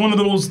it was one of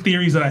those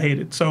theories that I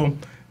hated. So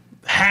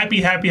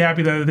happy that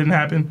it didn't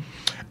happen.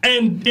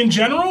 And in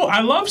general, I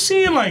love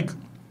seeing, like,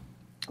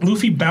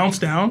 Luffy bounce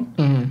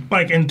down,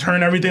 like, and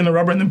turn everything to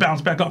rubber and then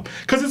bounce back up.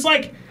 Because it's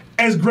like,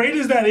 as great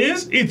as that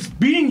is, it's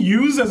being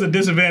used as a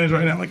disadvantage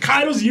right now. Like,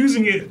 Kaido's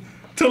using it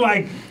to,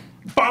 like,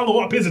 follow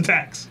up his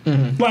attacks.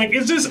 Mm-hmm. Like,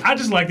 I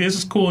just like this.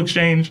 It's a cool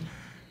exchange.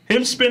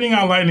 Him spinning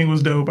out lightning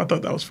was dope. I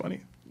thought that was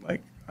funny.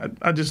 Like, I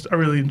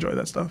really enjoy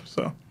that stuff.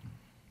 So,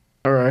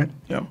 all right.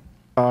 Yeah.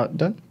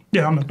 Done?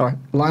 Yeah, I'm done. All right.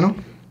 Lionel?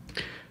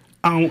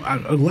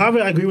 A lot of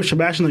it, I agree with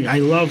Sebastian. Like, I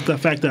love the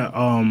fact that,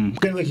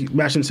 like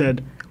Sebastian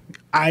said,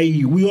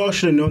 we all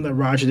should have known that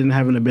Roger didn't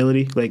have an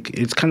ability. Like,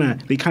 they kind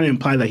of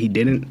imply that he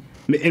didn't.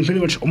 And pretty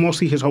much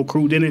mostly his whole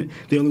crew didn't.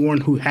 The only one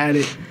who had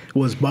it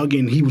was Buggy,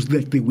 and he was,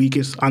 like, the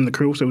weakest on the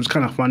crew, so it was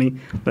kind of funny.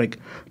 Like,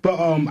 but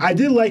I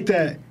did like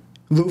that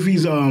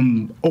Luffy's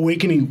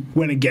awakening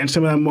went against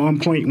him at one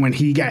point when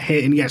he got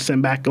hit and he got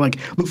sent back. Like,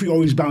 Luffy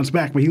always bounced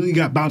back, but he really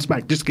got bounced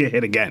back just to get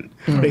hit again.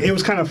 Mm-hmm. Like, it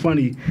was kind of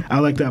funny. I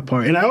like that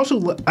part. And I also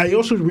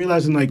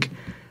realizing, like,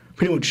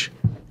 pretty much,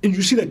 and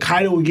you see that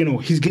Kaido,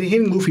 he's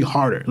hitting Luffy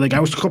harder. Like, I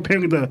was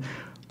comparing the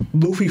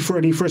Luffy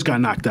when he first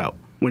got knocked out.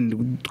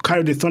 When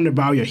Kaido did Thunder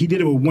Barrier, he did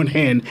it with one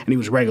hand and he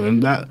was regular,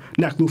 and that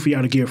knocked Luffy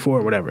out of Gear 4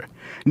 or whatever.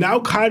 Now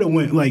Kaido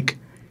went, like,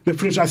 I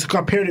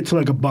compared it to,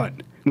 like, a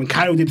bunt. When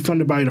Kaido did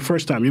Thunder Barrier the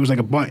first time, it was like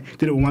a bunt.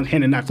 Did it with one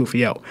hand and knocked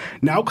Luffy out.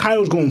 Now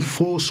Kaido's going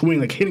full swing,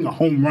 like, hitting a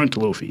home run to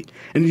Luffy.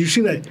 And you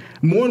see that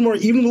more and more,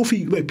 even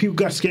Luffy, like, people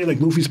got scared, like,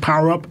 Luffy's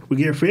power up with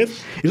Gear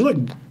 5th. It's like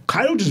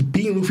Kaido just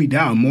beating Luffy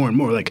down more and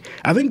more. Like,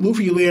 I think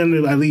Luffy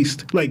landed at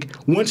least, like,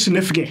 one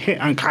significant hit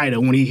on Kaido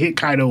when he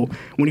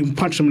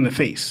punched him in the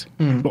face.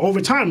 Mm. But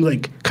over time,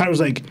 like, Kaido's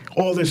like,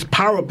 all this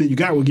power up that you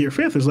got with Gear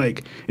 5th is,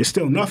 like, it's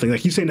still nothing. Like,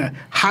 he's saying that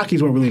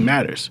hockey's what really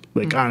matters,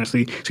 like,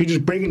 honestly. So you're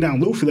just breaking down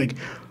Luffy, like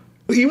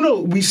even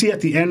though we see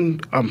at the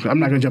end, I'm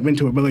not gonna jump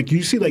into it, but like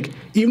you see, like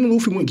even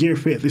Luffy went Gear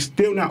 5th, it's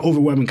still not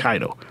overwhelming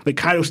Kaido. Like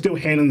Kaido's still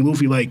handling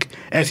Luffy like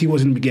as he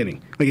was in the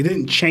beginning. Like it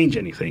didn't change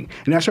anything,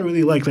 and that's what I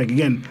really like. Like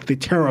again, the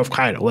terror of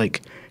Kaido.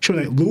 Like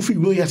showing that Luffy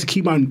really has to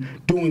keep on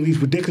doing these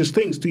ridiculous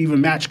things to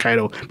even match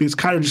Kaido, because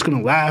Kaido's just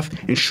gonna laugh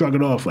and shrug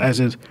it off as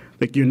if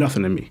like you're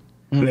nothing to me.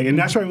 Like, and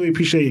that's why I really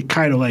appreciate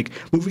Kaido. Like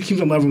Luffy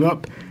keeps on leveling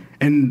up,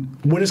 and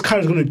what is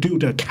Kaido gonna do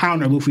to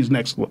counter Luffy's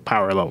next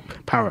power up?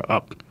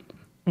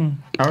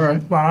 All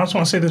right. Well, I just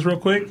want to say this real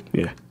quick.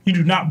 Yeah. You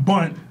do not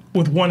bunt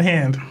with one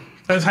hand.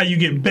 That's how you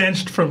get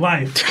benched for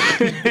life.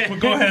 But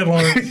go ahead,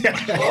 Lawrence.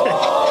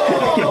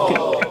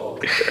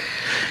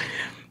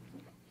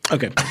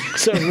 Okay,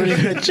 so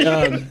really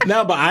good.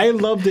 No, but I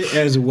loved it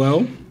as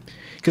well,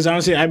 because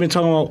honestly, I've been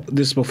talking about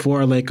this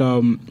before. Like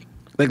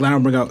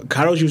Lionel bring out,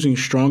 Kaido's using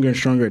stronger and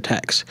stronger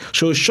attacks.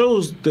 So it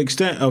shows the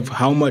extent of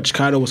how much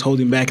Kaido was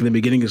holding back in the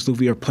beginning as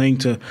Luffy, or playing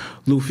to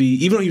Luffy.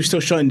 Even though he was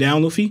still shutting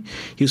down Luffy,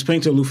 he was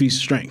playing to Luffy's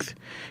strength.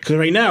 Because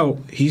right now,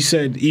 he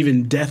said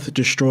even Death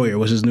Destroyer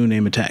was his new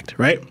name attacked,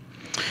 right?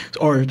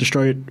 Or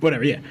Destroyer,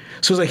 whatever, yeah.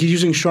 So it's like he's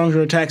using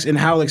stronger attacks, and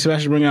how, like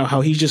Sebastian bring out,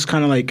 how he's just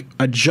kind of like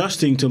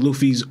adjusting to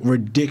Luffy's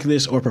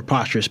ridiculous or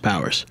preposterous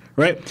powers,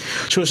 right?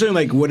 So it's saying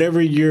like whatever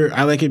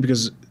I like it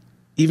because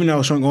even though I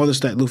was showing all this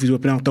that Luffy's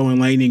whipping out, throwing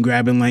lightning,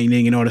 grabbing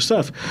lightning, and all this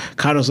stuff,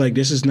 Kaido's like,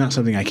 this is not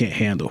something I can't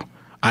handle.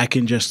 I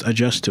can just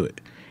adjust to it.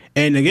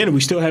 And again,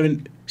 we still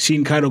haven't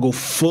seen Kaido go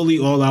fully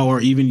all out or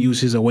even use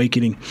his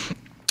awakening,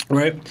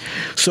 right?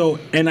 So,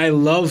 and I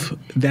love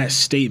that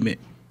statement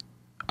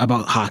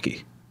about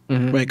Haki.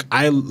 Like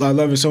I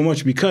love it so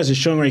much because it's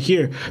showing right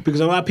here,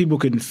 because a lot of people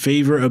can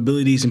favor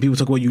abilities and people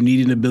talk about you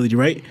need an ability,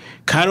 right?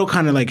 Kaido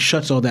kind of like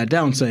shuts all that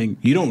down, saying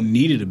you don't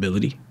need an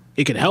ability.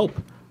 It could help,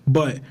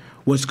 but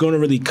what's going to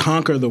really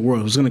conquer the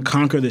world, what's going to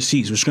conquer the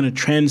seas, what's going to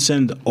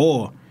transcend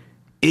all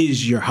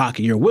is your Haki,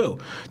 your will.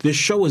 This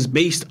show is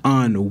based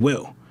on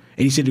will.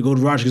 And he said to Gold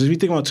Roger, because if you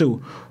think about it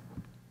too,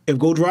 if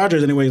Gold Roger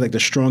is in a way like the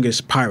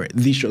strongest pirate,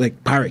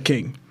 like pirate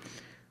king,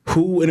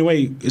 who in a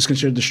way is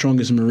considered the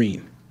strongest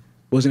marine?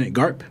 Wasn't it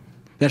Garp?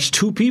 That's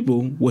two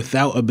people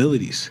without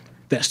abilities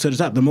that stood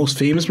us up. The most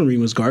famous marine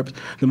was Garp.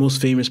 The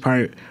most famous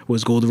pirate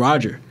was Gold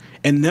Roger.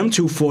 And them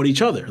two fought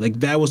each other.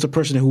 Like that was the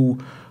person who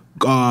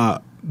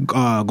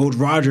Gold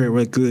Roger,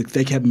 like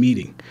they kept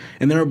meeting.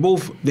 And they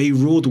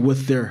ruled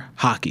with their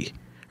Haki,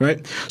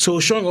 right?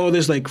 So showing all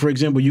this, like for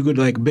example, you could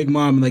like Big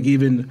Mom, like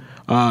even,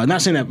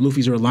 not saying that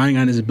Luffy's relying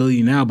on his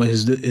ability now, but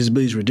his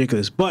ability is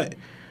ridiculous. But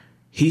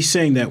he's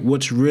saying that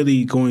what's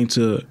really going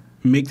to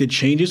make the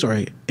changes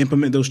or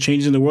implement those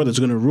changes in the world that's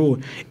going to rule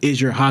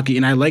is your Haki.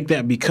 And I like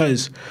that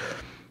because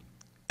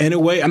in a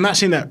way, I'm not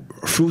saying that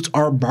fruits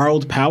are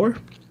borrowed power,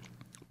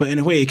 but in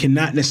a way it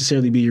cannot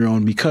necessarily be your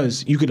own,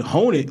 because you could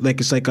hone it like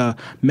it's like a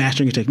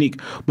mastering a technique,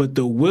 but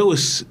the will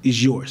is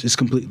yours. It's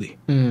completely,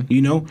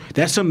 you know,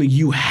 that's something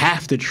you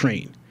have to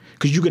train,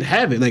 because you could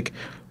have it. Like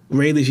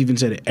Rayleigh even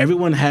said it,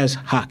 everyone has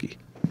Haki,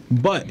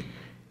 but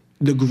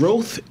the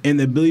growth and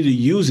the ability to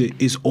use it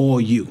is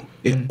all you.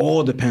 It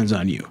all depends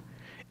on you.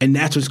 And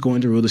that's what's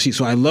going to rule the seas.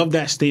 So I love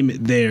that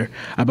statement there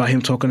about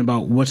him talking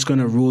about what's going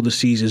to rule the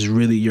seas is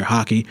really your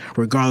Haki,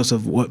 regardless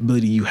of what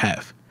ability you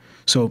have.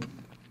 So,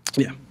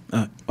 yeah.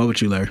 What about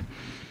you, Larry?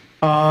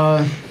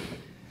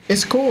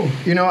 It's cool.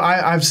 You know,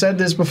 I've said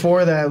this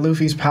before that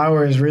Luffy's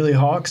power is really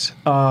Hawks.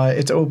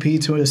 It's OP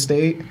to a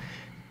state.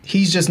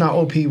 He's just not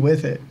OP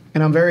with it.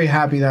 And I'm very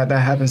happy that that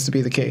happens to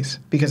be the case.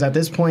 Because at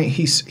this point,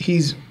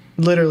 he's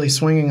literally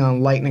swinging on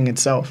lightning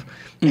itself.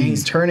 And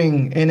he's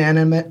turning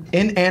inanimate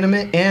and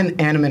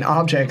animate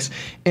objects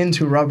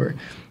into rubber.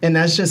 And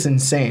that's just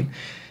insane.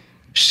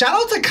 Shout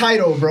out to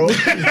Kaido, bro.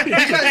 Because, yo, I'm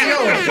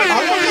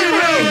gonna be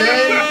real,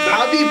 man.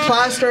 I'll be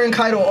plastering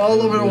Kaido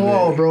all over the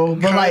wall, bro.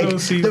 But, like,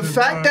 the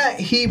fact that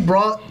he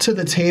brought to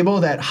the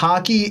table that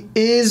Haki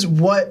is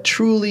what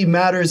truly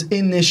matters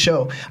in this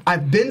show.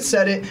 I've been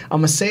said it. I'm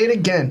gonna say it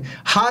again.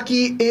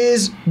 Haki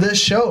is the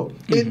show.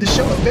 The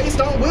show is based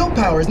on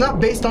willpower. It's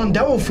not based on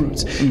devil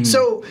fruits.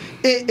 So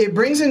it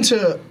brings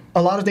into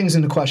a lot of things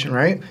into question,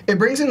 right? It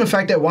brings in the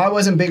fact that why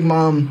wasn't Big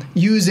Mom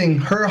using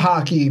her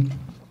Haki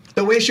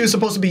the way she was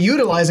supposed to be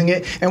utilizing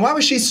it, and why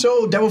was she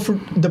so devil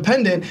fruit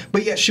dependent,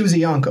 but yet she was a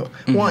Yonko?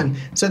 One,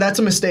 so that's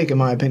a mistake in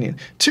my opinion.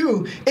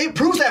 Two, it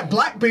proves that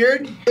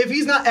Blackbeard, if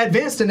he's not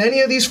advanced in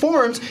any of these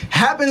forms,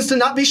 happens to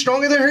not be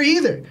stronger than her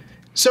either.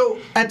 So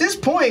at this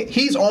point,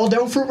 he's all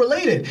devil fruit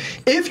related.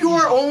 If you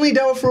are only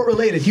devil fruit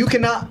related, you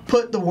cannot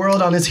put the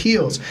world on his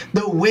heels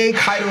the way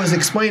Kaido is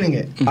explaining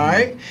it, all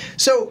right?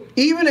 So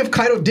even if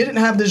Kaido didn't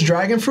have this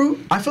dragon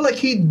fruit, I feel like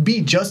he'd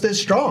be just as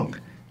strong.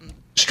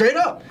 Straight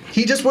up.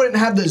 He just wouldn't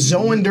have the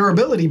Zoan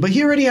durability, but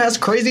he already has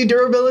crazy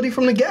durability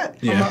from the get.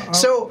 Yeah.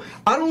 So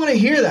I don't want to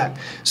hear that.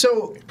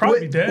 So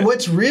Probably dead.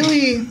 what's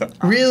really,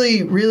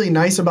 really, really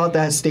nice about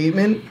that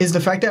statement is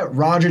the fact that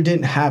Roger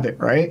didn't have it,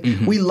 right?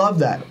 Mm-hmm. We love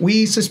that.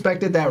 We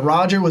suspected that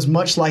Roger was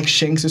much like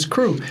Shanks'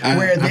 crew,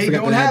 where I they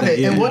forgot don't they had have that, it.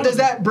 yeah. And what does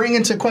that bring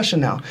into question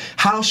now?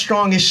 How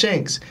strong is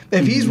Shanks?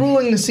 If he's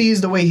ruling the seas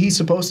the way he's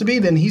supposed to be,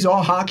 then he's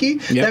all hockey.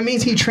 Yep. That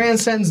means he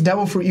transcends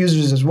devil fruit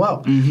users as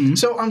well.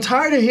 So I'm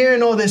tired of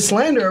hearing all this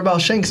slander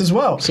about Shanks as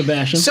well.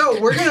 Sebastian.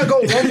 So we're gonna go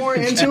one more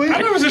into it. I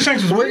never said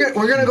Shanks was weak.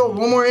 We're gonna go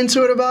one more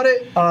into it about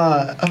it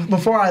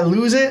before I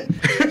lose it.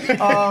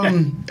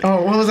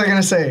 What was I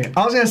gonna say?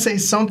 I was gonna say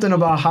something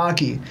about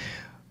hockey.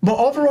 But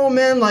overall,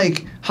 man,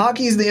 like,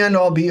 hockey is the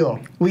end-all, be-all.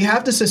 We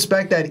have to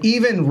suspect that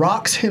even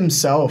Rox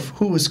himself,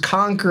 who was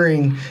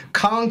conquering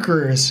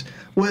conquerors,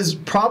 was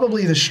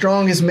probably the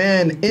strongest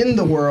man in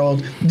the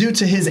world due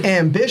to his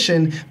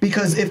ambition,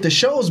 because if the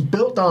show's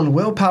built on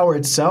willpower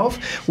itself,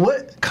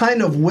 what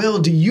kind of will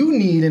do you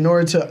need in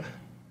order to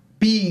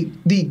be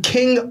the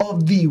king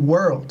of the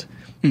world?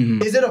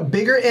 Is it a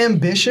bigger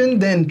ambition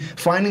than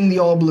finding the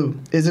all blue?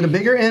 Is it a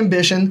bigger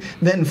ambition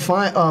than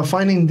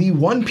finding the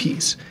One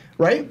Piece,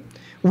 right?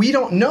 We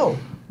don't know.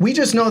 We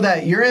just know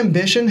that your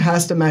ambition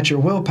has to match your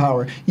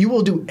willpower. You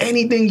will do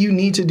anything you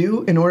need to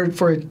do in order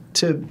for it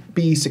to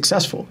be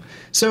successful.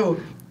 So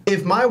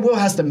if my will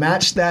has to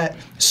match that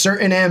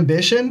certain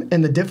ambition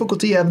and the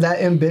difficulty of that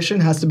ambition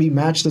has to be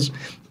matched,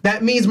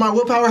 that means my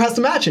willpower has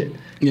to match it.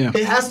 Yeah.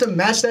 It has to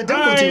match that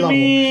difficulty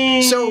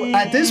level. So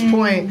at this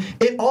point,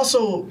 it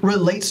also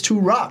relates to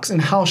Rox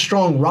and how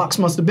strong Rox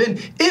must have been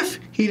if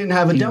he didn't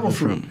have a devil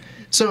fruit.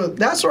 So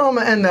that's where I'm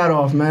gonna end that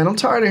off, man. I'm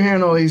tired of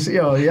hearing all these.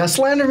 Y'all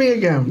slander me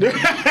again.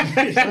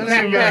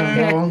 Slander me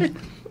again,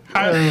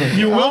 bro.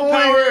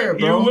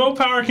 Your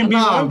willpower can be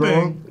one bro.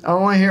 thing. I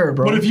don't want to hear it,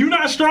 bro. But if you're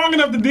not strong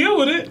enough to deal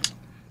with it,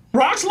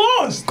 Rock's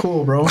lost.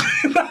 Cool, bro.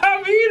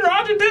 I mean,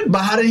 Roger did. But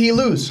how did he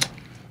lose?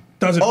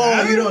 Doesn't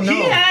matter. You don't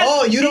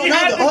know. You don't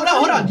know.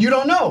 Hold on. You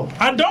don't know.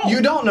 I don't.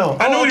 You don't know.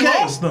 I know okay. he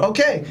lost, though.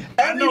 Okay.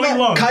 I know he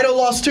lost. Kaido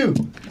lost too.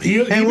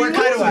 And where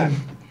Kaido at?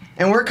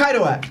 And where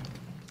Kaido at?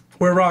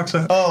 Where Rock's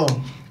at? Oh.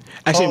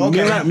 Actually,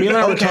 okay. me and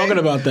I were talking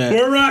about that.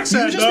 Where Rock's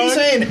at, You just be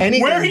saying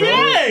anything, Where he bro.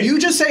 at? You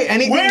just say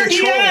anything Where to he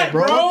troll, at,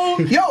 bro?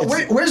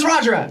 Yo, where's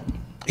Roger at?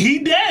 He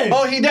dead.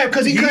 Oh, he dead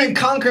because he couldn't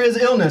conquer his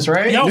illness,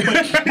 right? Yo, but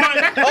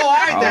all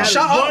right then,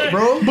 shut up,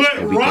 bro. But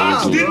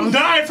Rock didn't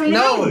die from the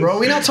illness. bro,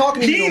 we're not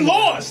talking to you. He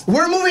lost.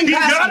 We're moving He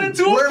past got you.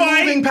 into a We're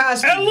fight moving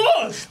past and you.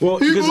 lost. Well,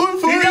 He because- got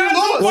into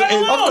a fight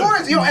and lost. Of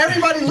course,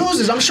 everybody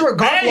loses. I'm sure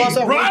Garp Hey, lost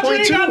at Roger 1.2.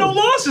 ain't got no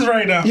losses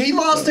right now. He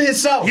lost to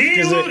himself.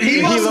 He lost lost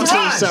to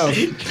to himself.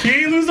 He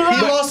ain't lose the Rock.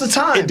 He lost the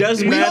time. It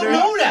doesn't we matter. We don't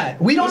know that.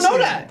 We don't know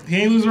that. He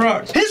ain't lose the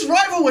Rock. His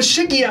rival was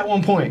Shiki at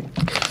one point.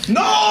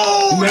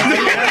 No!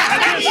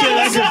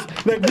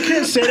 Like, we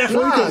can't say that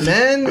for Nah,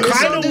 man. It's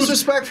so Kaido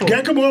disrespectful.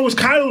 Gekimura was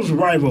Kaido's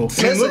rival.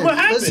 And look what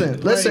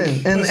happened.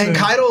 Listen. And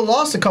Kaido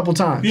lost a couple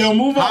times. Yo,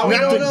 move on. How we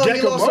don't know?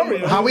 He lost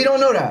Gekimura. how we don't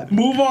know that?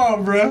 Move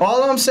on, bro.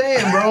 All I'm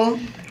saying, bro,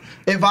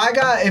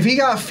 if he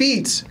got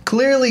feats,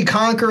 clearly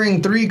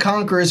conquering 3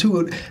 conquerors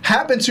who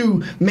happen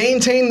to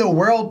maintain the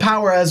world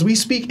power as we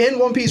speak in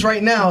One Piece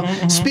right now,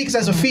 speaks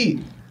as a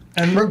feat.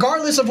 And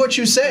regardless of what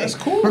you say, that's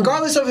cool.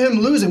 Regardless of him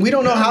losing, we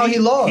don't know how he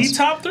lost. he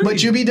top 3.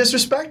 But you be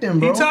disrespecting,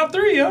 bro. He top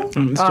 3, yo. All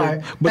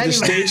right. But Anyway. the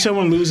stage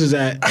someone loses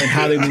at and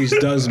how they lose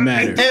does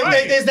matter.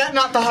 Is that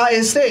not the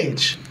highest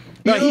stage?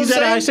 You No, know he's what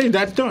at I'm a high saying? stage.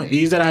 That's done.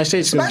 He's at a high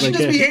stage. So it's Sebastian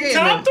like just be that. hating.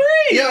 Top man.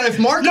 3. Yo, if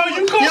Marco, Yo,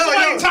 you call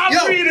somebody top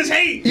 3 in his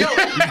hate. Yo,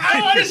 I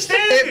don't understand.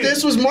 If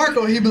this was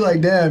Marco, he'd be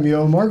like, "Damn,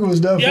 yo, Marco was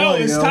definitely." Yo,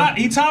 it's top.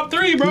 He top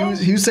 3, bro.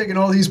 He was taking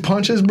all these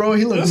punches, bro.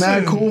 He looked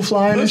mad cool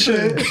flying and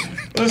shit.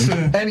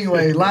 Listen.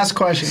 Anyway, last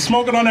question.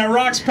 Smoking on that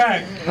Rocks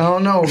pack. I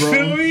don't know, Feel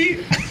bro.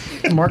 me?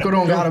 Marco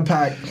don't got a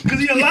pack. Cause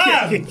he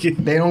alive.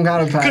 They don't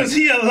got a pack. Cause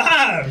he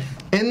alive.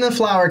 In the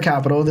flower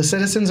capital, the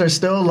citizens are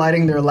still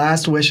lighting their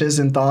last wishes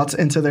and thoughts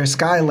into their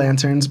sky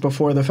lanterns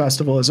before the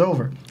festival is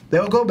over.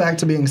 They'll go back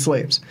to being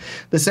slaves.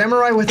 The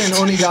samurai within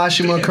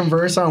Onigashima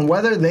converse on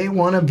whether they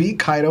want to beat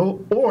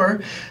Kaido or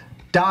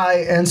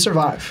die and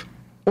survive,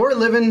 or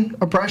live in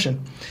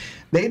oppression.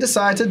 They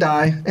decide to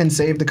die and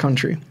save the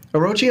country.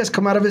 Orochi has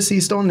come out of his sea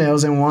stone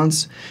nails and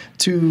wants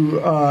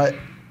to...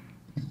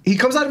 he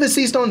comes out of his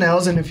sea stone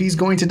nails, and if he's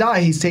going to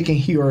die, he's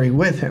taking Hiyori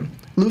with him.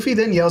 Luffy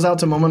then yells out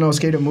to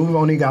Momonosuke to move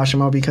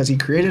Onigashima because he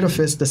created a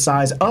fist the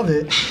size of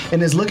it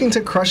and is looking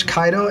to crush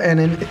Kaido, and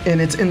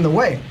it's in the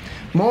way.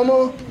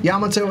 Momo,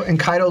 Yamato, and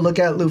Kaido look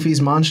at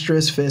Luffy's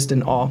monstrous fist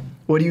in awe.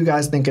 What do you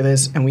guys think of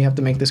this? And we have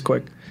to make this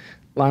quick.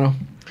 Lionel?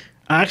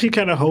 I actually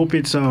kind of hope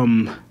it's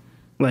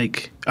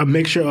like a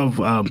mixture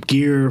of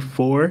Gear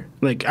 4.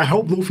 Like, I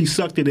hope Luffy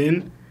sucked it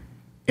in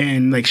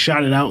and like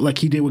shot it out like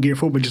he did with Gear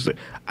 4, but just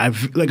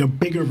like a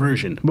bigger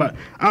version. But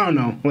I don't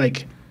know.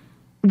 Like,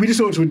 we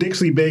just know it's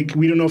ridiculously big.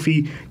 We don't know if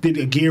he did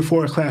a Gear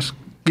 4 class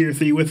Gear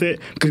 3 with it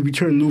because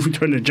Luffy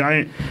turned the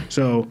giant.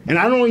 So, and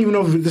I don't even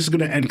know if this is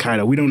gonna end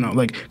Kaido. We don't know.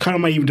 Like Kaido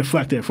might even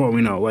deflect it for all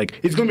we know. Like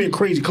it's gonna be a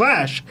crazy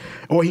clash,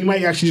 or he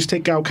might actually just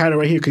take out Kaido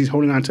right here because he's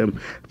holding on to him.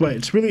 But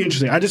it's really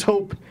interesting. I just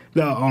hope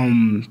the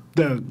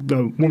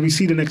when we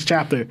see the next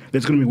chapter,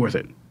 that's gonna be worth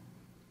it.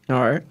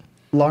 All right,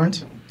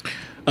 Lawrence.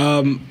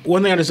 One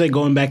thing I had to say,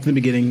 going back to the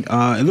beginning,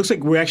 it looks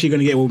like we're actually going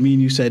to get what me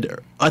and you said.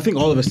 I think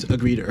all of us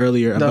agreed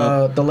earlier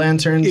about The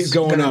lanterns it's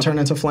going gonna up. turn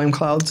into flame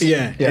clouds.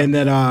 yeah, and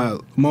that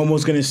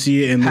Momo's going to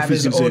see it and Have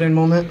Luffy's his going to see Odin it.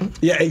 moment.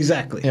 Yeah,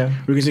 exactly. Yeah.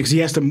 Because he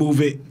has to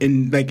move it,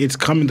 and like it's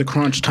coming to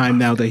crunch time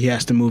now that he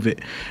has to move it,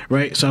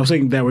 right? So I was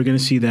thinking that we're going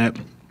to see that.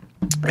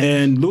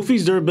 And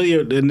Luffy's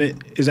durability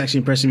is actually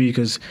impressing me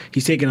because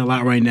he's taking a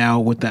lot right now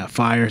with that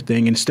fire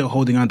thing and still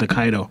holding on to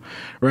Kaido,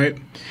 right?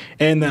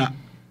 And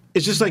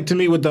it's just like to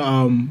me with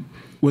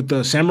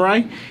the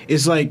samurai,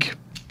 it's like,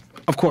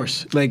 of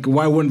course, like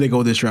why wouldn't they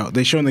go this route?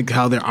 They show like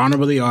how they're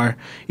honorable they are.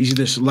 It's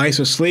either lives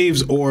of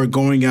slaves or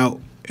going out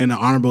in an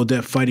honorable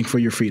death fighting for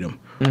your freedom.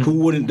 Who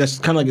wouldn't? That's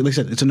kind of like I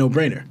said, it's a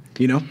no-brainer,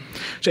 you know.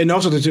 So, and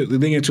also the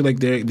thing is too, like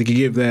they could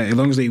give that as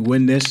long as they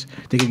win this,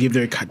 they could give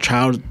their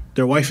child,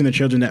 their wife, and their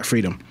children that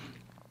freedom,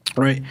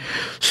 right?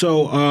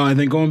 So and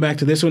then going back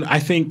to this one, I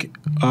think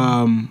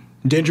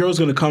Denjiro's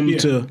going to come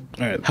to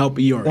help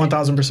Iori.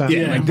 1000%.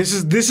 Yeah, like this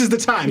is the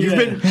time. You've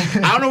been.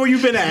 I don't know where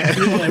you've been at.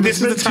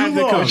 This is the time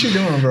to come. What you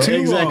doing, bro?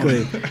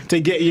 Exactly. To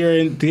get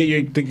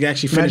to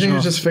actually finish Imagine he off.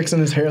 was just fixing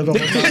his hair the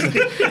whole time.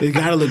 It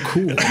gotta look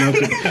cool.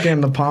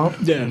 Getting the pomp.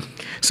 Yeah.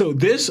 So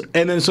this,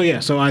 and then so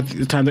it's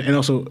time to, and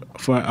also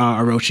for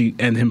Orochi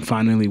and him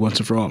finally once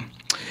and for all.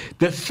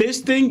 The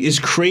fist thing is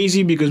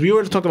crazy because we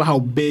already talked about how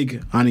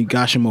big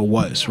Onigashima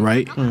was,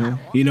 right?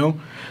 Mm-hmm. You know,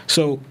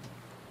 so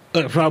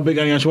for how big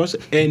Onigashima was,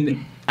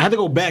 and I had to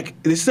go back.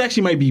 This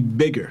actually might be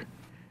bigger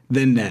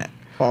than that.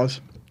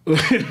 Pause.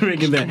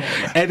 Making that,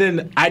 and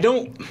then I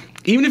don't.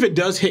 Even if it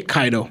does hit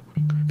Kaido,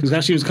 because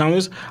actually was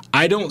comments,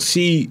 I don't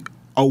see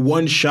a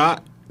one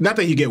shot. Not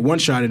that you get one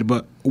shot at it,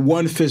 but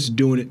one fist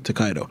doing it to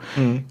Kaido.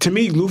 To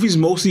me, Luffy's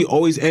mostly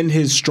always end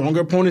his stronger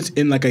opponents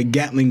in like a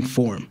Gatling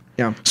form.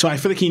 Yeah. So I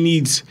feel like he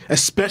needs,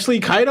 especially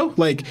Kaido,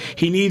 like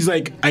he needs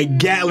like a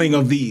Gatling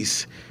of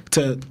these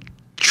to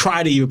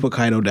try to even put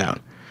Kaido down.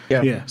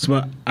 Yeah. Yeah. So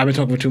but I've been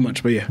talking for too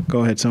much, but yeah,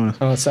 go ahead, someone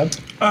else. Seb?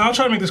 I'll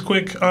try to make this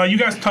quick. You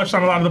guys touched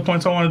on a lot of the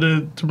points I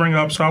wanted to bring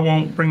up, so I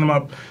won't bring them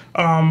up.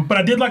 But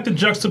I did like the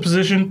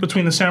juxtaposition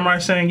between the samurai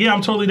saying, "Yeah,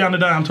 I'm totally down to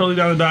die. I'm totally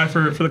down to die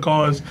for the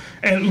cause,"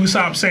 and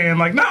Usopp saying,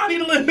 "Like, nah, I need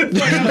to live."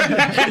 Like,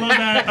 I love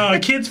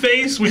that kid's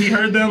face when he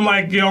heard them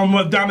like,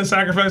 I'm down to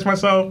sacrifice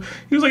myself.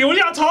 He was like, "What are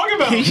y'all talking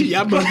about?"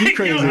 Y'all must be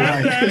crazy.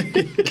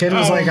 Kid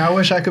was like, I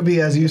wish I could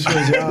be as useful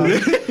as y'all.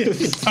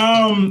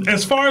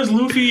 As far as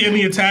Luffy and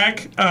the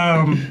attack,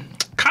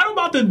 Kaido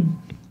about to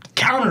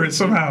counter it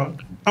somehow.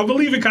 I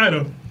believe in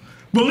Kaido.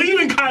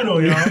 Believe in Kaido,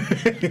 y'all.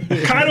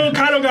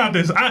 Kaido got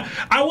this.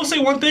 I will say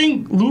one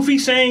thing. Luffy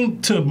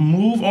saying to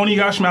move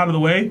Onigashima out of the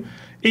way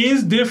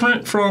is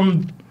different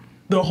from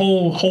the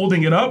whole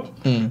holding it up.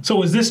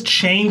 So is this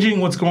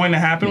changing what's going to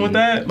happen with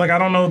that? Like, I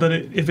don't know that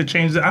if it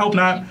changes it. I hope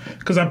not,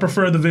 because I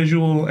prefer the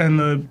visual and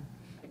the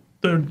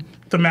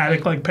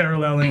thematic like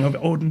paralleling of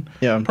Odin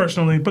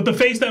personally. But the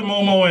face that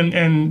Momo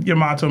and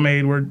Yamato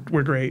made were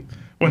great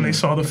when they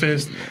saw the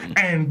fist.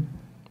 And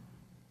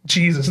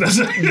Jesus, that's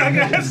Luffy. He kind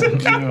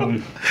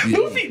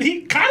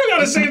of got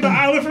to save the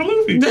island for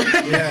Luffy.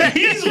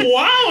 He's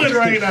wilding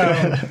right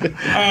now.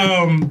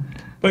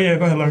 But yeah,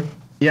 go ahead, Lark.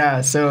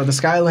 Yeah, so the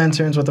Sky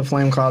Lanterns with the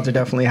flame clouds are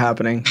definitely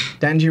happening.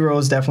 Denjiro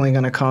is definitely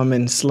going to come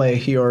and slay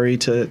Hiyori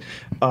to,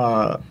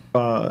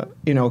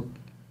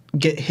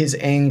 get his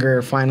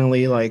anger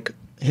finally, like,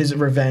 his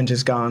revenge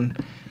is gone.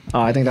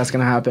 I think that's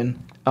going to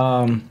happen.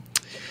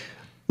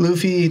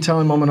 Luffy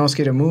telling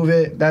Momonosuke to move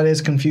it, that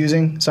is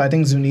confusing. So I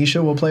think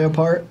Zunisha will play a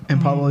part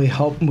and probably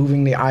help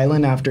moving the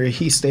island after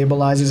he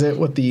stabilizes it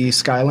with the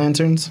Sky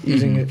Lanterns,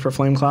 using it for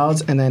flame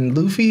clouds. And then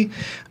Luffy,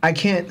 I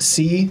can't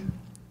see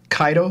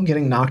Kaido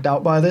getting knocked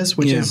out by this,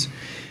 which is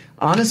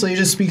honestly, it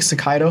just speaks to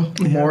Kaido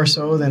more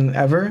so than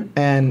ever.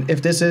 And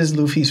if this is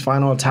Luffy's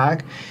final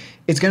attack,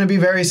 it's going to be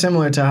very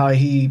similar to how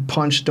he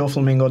punched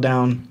Doflamingo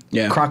down.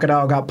 Yeah.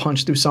 Crocodile got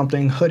punched through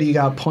something. Hoodie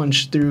got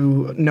punched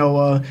through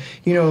Noah.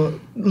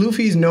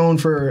 Luffy's known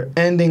for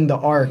ending the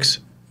arcs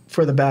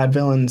for the bad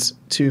villains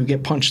to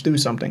get punched through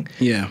something.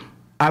 Yeah.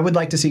 I would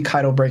like to see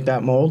Kaido break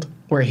that mold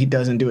where he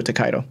doesn't do it to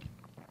Kaido.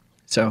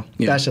 So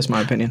that's just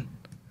my opinion.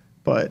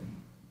 But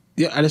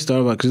yeah, I just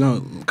thought about it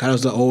because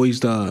Kaido's always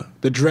the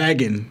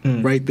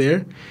dragon right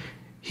there.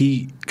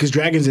 Because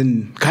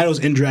Kaido's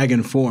in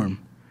dragon form.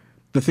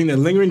 The thing, that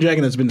lingering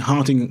dragon that's been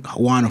haunting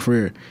Wano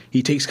for,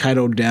 he takes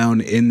Kaido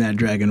down in that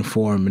dragon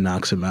form and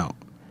knocks him out.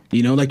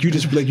 Like you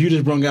just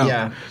brung out.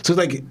 Yeah. So it's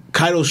like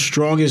Kaido's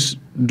strongest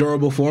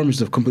durable form is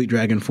the complete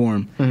dragon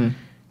form.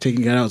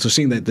 Taking it out. So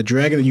seeing that the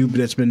dragon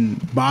that's been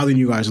bothering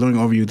you guys, lording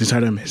over you this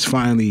time is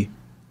finally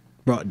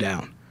brought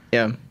down.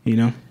 yeah. You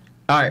know?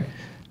 All right.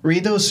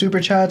 read those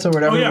super chats or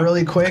whatever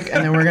really quick,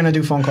 and then we're gonna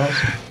do phone calls.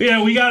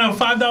 Yeah, we got a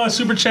 $5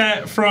 super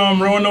chat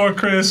from Rowan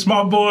Chris,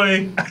 my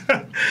boy.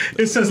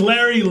 It says,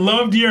 Larry,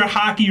 loved your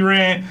hockey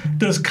rant.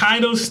 Does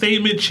Kaido's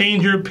statement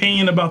change your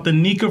opinion about the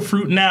Nika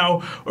fruit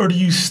now, or do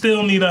you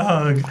still need a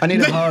hug? I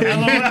need a hug.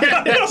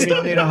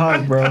 Still need a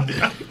hug, bro.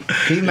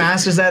 He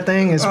masters that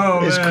thing. It's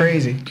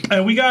crazy.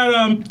 And we got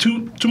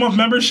 2-month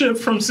membership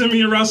from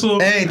Simeon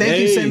Russell. Hey,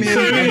 thank you, Simeon.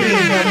 For 2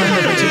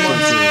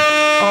 months.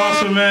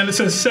 Awesome, man. It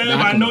says, Sam,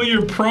 I know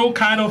you're pro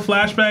Kaido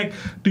flashback.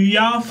 Do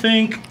y'all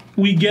think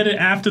we get it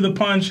after the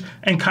punch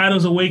and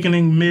Kaido's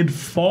awakening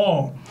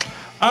mid-fall?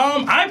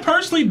 I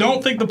personally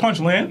don't think the punch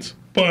lands,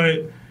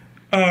 but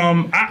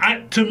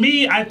to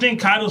me, I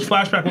think Kaido's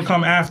flashback will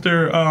come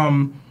after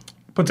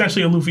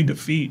potentially a Luffy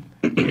defeat,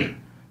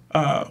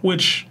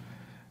 which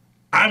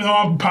I know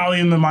I'm probably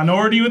in the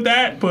minority with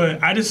that,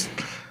 but I just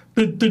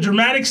the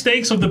dramatic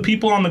stakes of the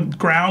people on the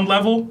ground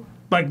level,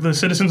 like the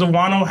citizens of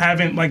Wano,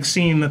 haven't like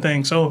seen the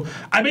thing. So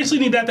I basically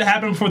need that to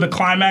happen for the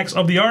climax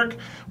of the arc.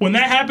 When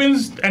that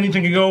happens,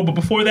 anything can go. But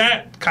before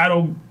that,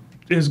 Kaido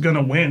is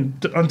gonna win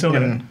until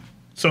then.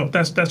 So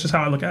that's just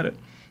how I look at it.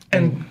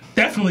 And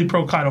definitely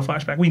pro Kaido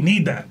flashback. We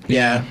need that.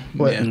 Yeah.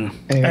 What?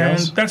 Anything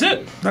else? That's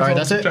it. All right,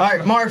 that's it. All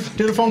right, Marv,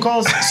 do the phone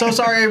calls. So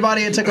sorry,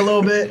 everybody. It took a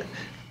little bit.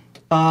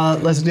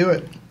 Let's do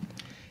it.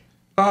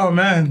 Oh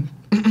man.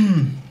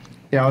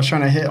 Yeah, I was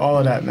trying to hit all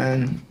of that,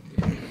 man.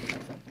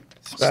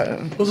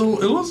 It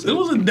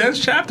was a dense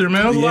chapter,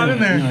 man. There was a lot in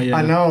there.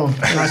 I know,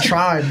 and I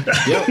tried.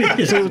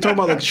 Yep. So we're talking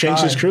about like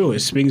Shanks' crew. It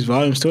speaks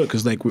volumes to it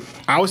because like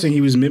I was saying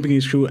he was mimicking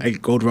his crew at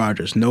Gold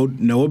Rogers.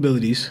 No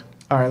abilities.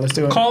 All right, let's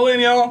do it. Call in,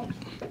 y'all.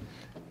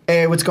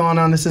 Hey, what's going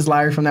on? This is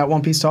Larry from that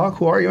One Piece Talk.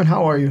 Who are you and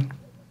how are you?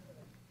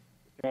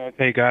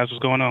 Hey guys,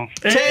 what's going on?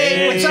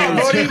 Hey, what's up,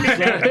 Brody?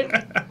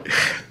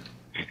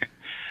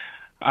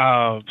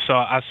 So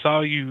I saw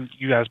you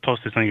guys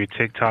posted on your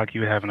TikTok. You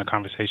were having a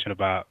conversation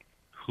about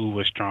who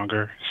was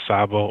stronger,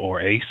 Sabo or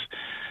Ace.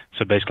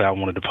 So basically, I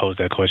wanted to pose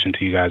that question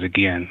to you guys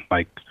again.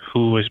 Like,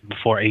 who was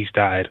before Ace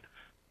died,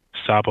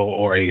 Sabo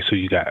or Ace? Who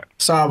you got?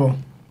 Sabo.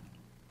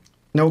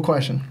 No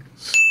question.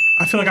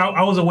 I feel like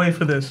I was away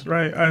for this,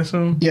 right? I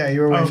assume. Yeah,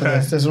 you were away for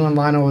this. This is when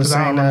Lionel was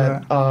saying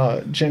that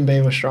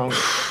Jinbei was strong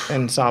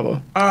and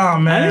Sabo. Oh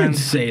man, I didn't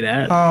say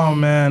that. Oh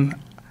man.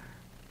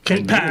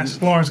 Can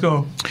pass. Lawrence,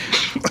 go.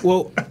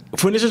 Well,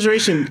 for this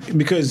situation,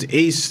 because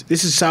Ace,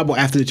 this is Sabo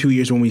after the 2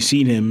 years when we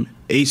seen him.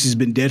 Ace has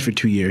been dead for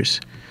 2 years.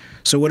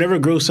 So whatever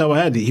growth Sabo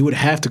had, he would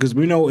have to, because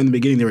we know in the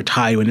beginning they were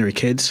tied when they were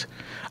kids.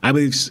 I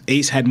believe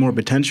Ace had more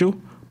potential.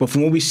 But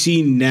from what we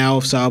see now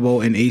of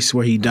Sabo and Ace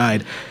where he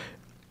died,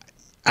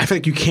 I feel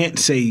like you can't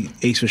say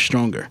Ace was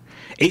stronger.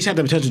 Ace had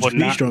the potential to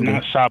be stronger.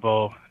 Not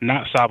Sabo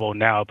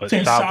now, but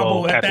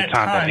Sabo at the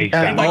time that Ace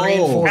died.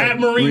 At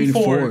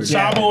Marineford.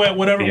 Yeah. Sabo at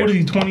whatever. What is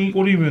he? 20?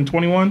 What are you even?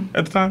 21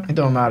 at the time? It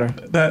don't matter.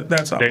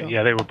 That's Sabo.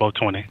 They were both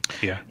 20.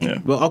 Yeah.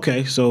 Well,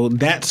 okay, so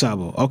that's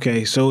Sabo.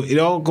 Okay, so it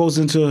all goes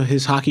into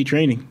his hockey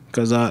training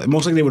because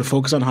most likely they would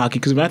focus on hockey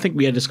because I think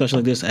we had a discussion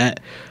like this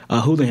at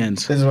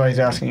Hooligans. This is what he's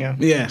asking you.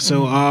 Yeah,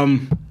 so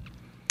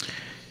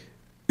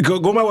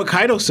go by what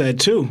Kaido said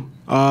too.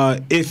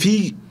 If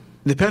he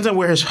depends on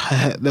where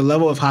the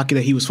level of hockey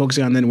that he was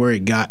focusing on, then where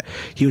it got,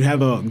 he would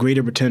have a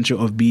greater potential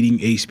of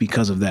beating Ace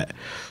because of that.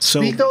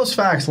 So Speak those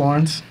facts,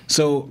 Lawrence.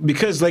 So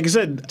because, like I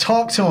said,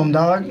 talk to him,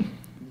 dog.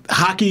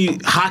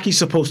 Hockey's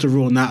supposed to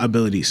rule, not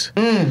abilities.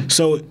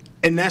 So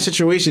in that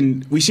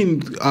situation, we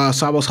seen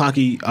Sabo's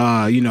hockey,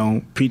 post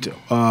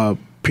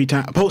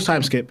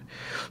time skip.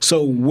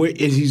 So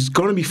he's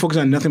going to be focused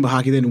on nothing but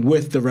hockey then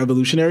with the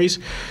Revolutionaries.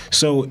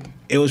 So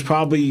it was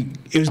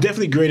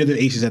definitely greater than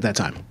Ace's at that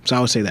time. So I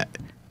would say that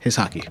his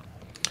hockey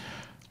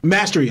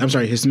mastery. I'm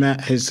sorry, his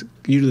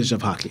utilization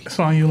of hockey. It's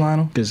on you,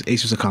 Lionel. Because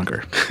Ace was a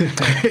conqueror.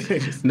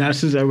 Now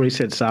since everybody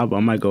said Sabo, I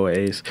might go with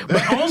Ace.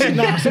 But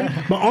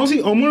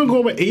honestly, I'm gonna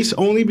go with Ace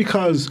only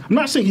because I'm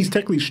not saying he's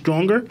technically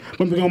stronger,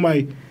 but I'm going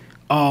by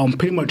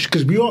pretty much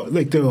because we all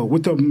with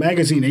the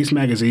magazine, Ace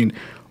magazine,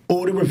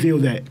 all they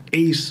revealed that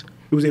Ace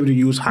was able to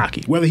use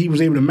hockey. Whether he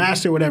was able to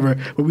master or whatever,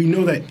 but we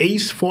know that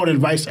Ace fought the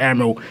Vice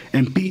Admiral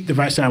and beat the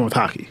Vice Admiral with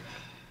hockey.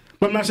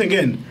 But I'm not saying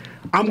again.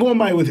 I'm going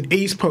by with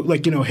Ace,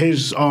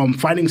 his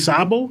fighting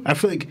Sabo. I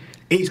feel like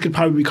Ace could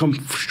probably become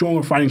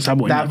stronger fighting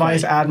Sabo. That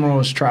Vice Admiral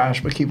is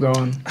trash, but keep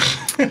going.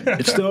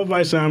 It's still a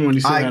Vice Admiral.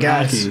 I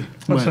guess.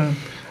 Listen,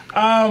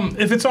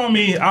 if it's on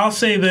me, I'll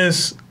say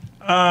this.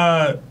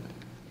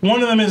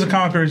 One of them is a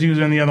Conqueror's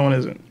user and the other one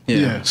isn't.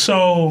 Yeah.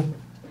 So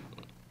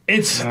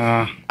it's,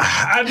 I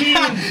mean.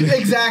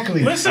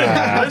 Exactly. Listen,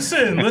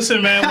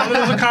 man. One of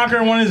them is a Conqueror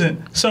and one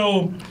isn't.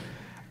 So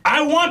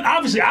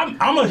obviously,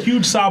 I'm a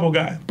huge Sabo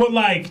guy, but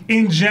like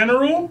in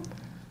general,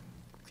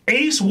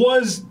 Ace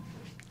was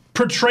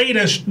portrayed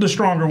as the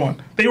stronger one.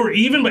 They were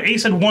even, but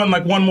Ace had won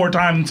like one more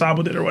time than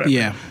Sabo did or whatever.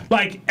 Yeah.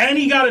 Like, and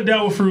he got a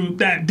Devil Fruit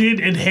that did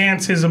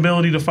enhance his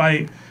ability to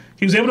fight.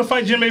 He was able to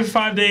fight Jinbei for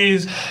 5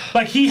 days.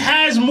 Like, he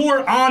has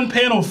more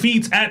on-panel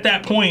feats at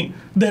that point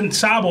than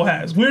Sabo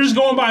has. We're just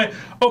going by,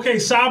 okay,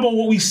 Sabo,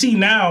 what we see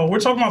now, we're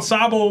talking about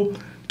Sabo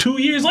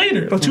 2 years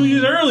later, or 2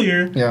 years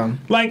earlier. Yeah.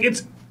 Like,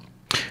 it's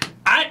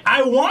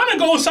I want to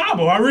go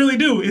Sabo. I really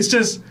do. It's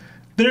just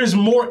there's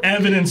more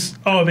evidence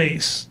of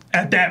Ace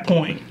at that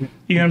point.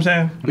 You know what I'm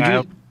saying?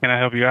 Can I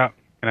help you out?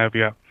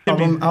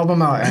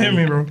 Album out. Hit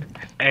me, bro.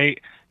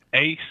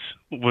 Ace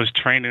was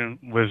training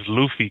with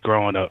Luffy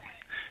growing up.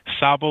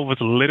 Sabo was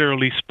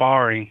literally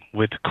sparring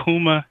with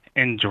Kuma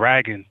and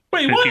Dragon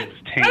Wait, since what? he was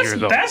 10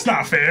 years old. That's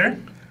not fair.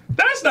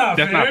 That's not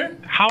fair.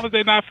 How is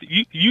that not?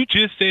 You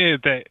just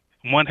said that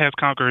one has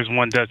conquerors,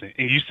 one doesn't,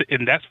 and you said,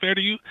 and that's fair to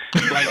you?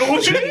 Like,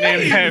 What you this man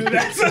mean? had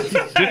That's a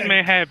fact.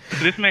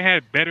 this man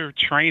had better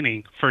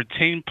training for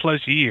 10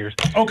 plus years.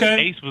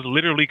 Okay. Ace was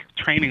literally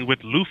training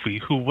with Luffy,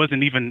 who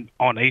wasn't even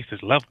on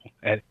Ace's level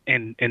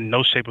in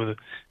no shape of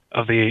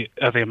the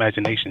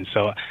imagination.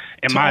 So,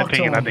 in my Talk to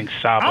opinion, him. I think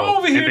Sabo. I'm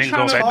over here and then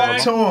trying go to back back.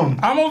 to to him.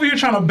 I'm over here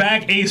trying to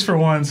back Ace for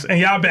once, and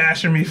y'all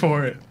bashing me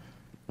for it.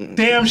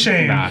 Damn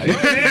shame. Nah.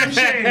 Damn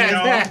shame,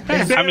 y'all.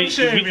 Damn I mean,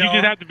 shame, you y'all.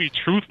 just have to be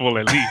truthful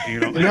at least, you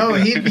know. No,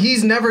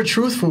 he's never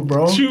truthful,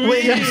 bro. you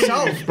With mean?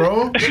 himself,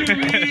 bro. What you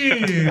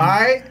mean? All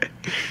right,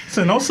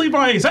 So no sleep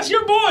on Ace. That's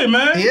your boy,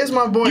 man. he is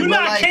my boy. You but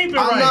not like, caping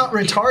I'm right. not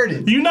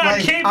retarded. You not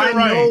like, caping I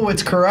know right.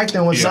 what's correct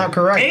and what's not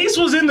correct. Ace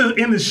was in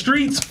the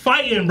streets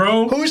fighting,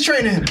 bro. Who's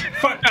training him?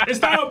 It's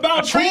not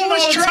about Who training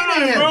was all the training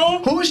time, him? bro.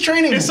 Who was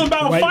training him? It's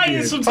about Whitebeard.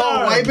 fighting sometimes.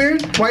 Oh, Whitebeard?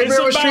 Whitebeard It's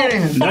was about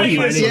training him. fighting.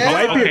 Whitebeard, Yeah.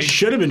 Whitebeard Okay.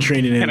 should have been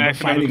training him. Can I but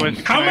ask another fighting him.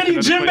 question? How Can I ask many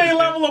another Jinbei question?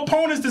 level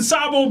opponents did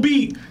Sabo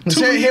beat? 2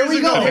 So, here years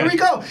we go. ago? Here we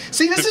go.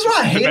 See, this is what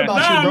I hate about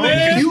Nah, you, bro.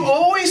 man. You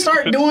always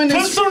start doing this.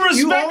 Put some you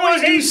respect always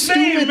on do Ace stupid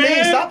name, man.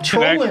 things. Stop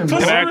trolling, Put bro.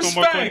 Can I some ask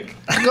one more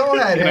respect. Go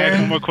ahead, Can I ask one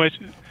Aaron. more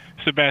question?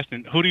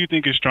 Sebastian, who do you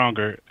think is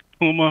stronger,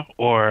 Kuma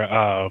or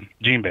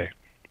Jinbei?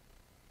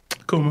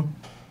 Kuma.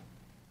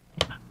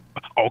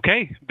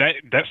 Okay,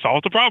 that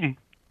solves the problem.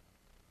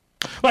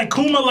 Like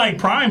Kuma, like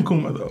prime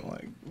Kuma though.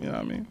 Like, you know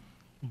what I mean?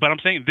 But I'm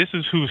saying this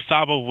is who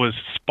Sabo was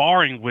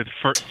sparring with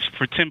for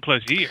 10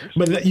 plus years.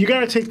 But you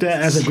gotta take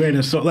that as a grain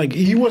of salt. Like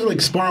he wasn't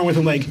like sparring with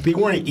him. Like they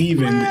weren't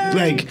even. Man,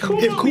 like Kuma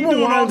if be Kuma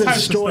doing all wanted to types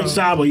of destroy stuff.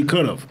 Sabo, he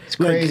could have. It's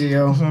Crazy,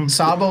 yo.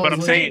 Sabo But is I'm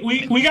lit.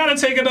 saying- We gotta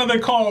take another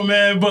call,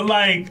 man. But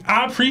like,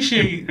 I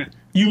appreciate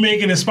you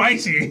making it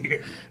spicy.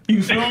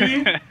 You feel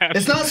me?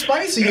 It's not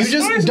spicy. You It's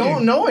just spicy.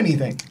 don't know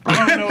anything.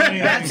 I don't know anything.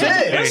 That's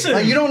it. Listen,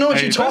 Like, you don't know what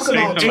Hey, you talk listen,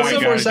 about listen,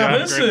 24/7.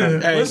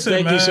 listen, Hey, listen,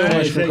 thank man. you so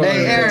much for calling.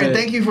 Hey, Aaron, Okay.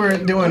 thank you for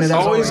doing it. That's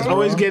Always, all right,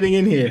 always bro. getting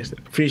in here.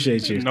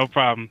 Appreciate you. No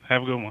problem.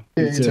 Have a good one.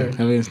 Yeah, You too. Have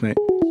a nice night.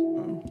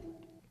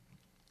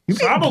 You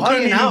be Sabo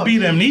couldn't bugging even out.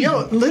 beat Amnesia.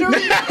 Yo, literally,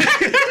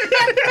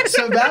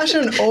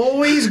 Sebastian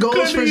always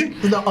goes for Couldn't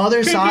he- the other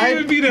couldn't side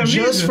even beat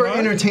Amnesia, just for huh?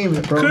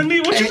 entertainment, bro. Couldn't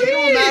he? What And you it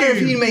don't matter if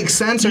mean? he makes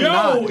sense or Yo,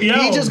 not. yo.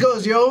 He just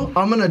goes, yo,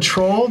 I'm gonna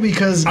troll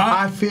because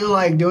I feel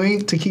like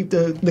doing to keep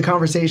the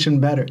conversation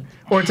better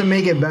or to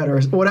make it better,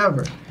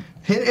 whatever.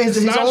 It's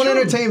his not own true.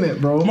 entertainment,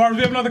 bro. Marv,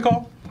 you have another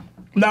call?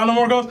 No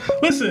more calls?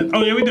 Listen.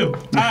 Oh, yeah, we do. All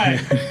right.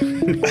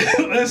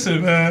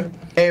 Listen, man.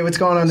 Hey, what's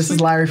going on? This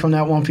is Larry from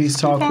that One Piece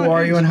Talk. Who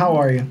are you and how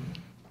are you?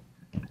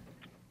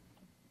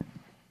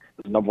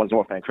 Number one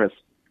Zor fan, Chris.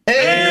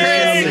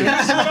 Hey, Chris.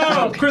 Chris, what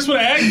up? Chris with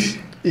an X?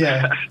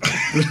 Yeah.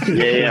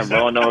 Yeah,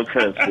 bro. No,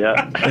 Chris.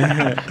 Yeah.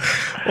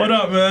 What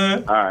up,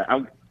 man? All right.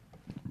 I'm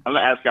gonna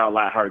ask y'all a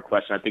lighthearted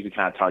question. I think we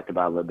kind of talked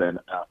about it a little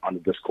bit on the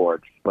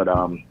Discord, but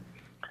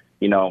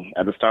you know,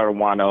 at the start of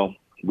Wano,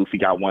 Luffy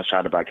got one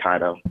shotted by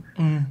Kaido.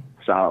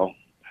 So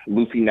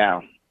Luffy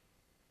now,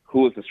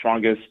 who is the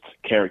strongest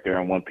character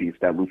in One Piece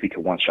that Luffy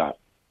could one shot?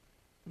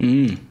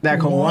 That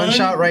could one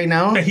shot right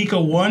now. That he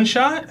could one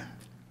shot?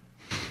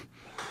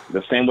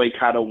 The same way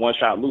Kaido one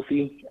shot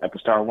Luffy at the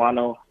start of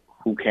Wano,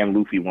 who can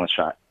Luffy one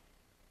shot?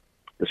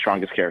 The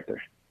strongest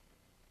character.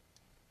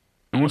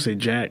 I want to say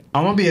Jack.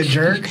 I'm gonna be a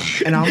jerk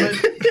and I'm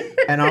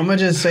gonna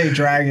just say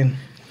Dragon.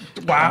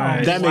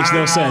 Wow. That makes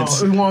no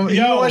sense. You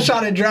Yo. one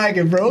shot at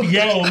Dragon, bro.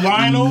 Yo,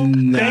 Lionel,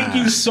 thank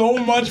you so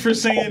much for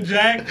saying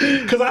Jack,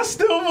 because I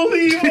still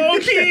believe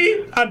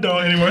low-key. I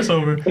don't anymore. It's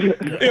over.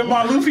 In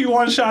my Luffy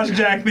one-shots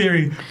Jack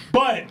theory.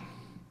 But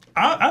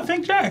I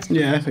think Jack.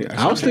 Yeah,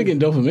 I was thinking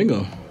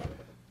Doflamingo.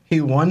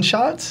 He one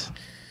shots.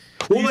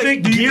 Do you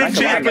think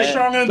Jack is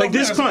stronger than Like Luffy?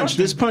 this That's a punch,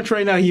 question. this punch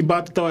right now, he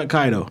about to throw at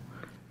Kaido.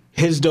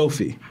 His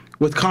Dofi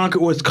with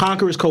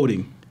Conqueror's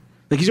coding.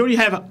 Like he's already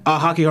have a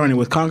Haki Harden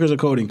with Conqueror's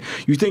coding.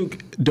 You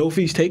think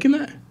Dofi's taking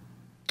that?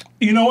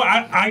 You know what?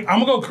 I'm going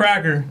to go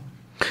Cracker.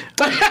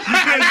 That's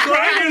That's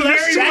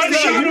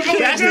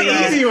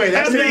the easy way.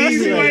 That's the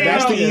easy way.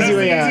 That's the easy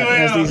way out.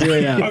 That's the easy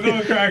way I'm out.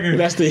 going Cracker.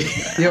 That's the.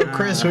 Yo,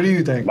 Chris, who do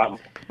you think? What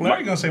are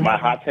you going to say? My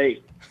hot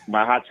take,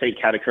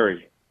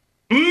 Katakuri.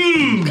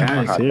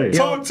 God, serious.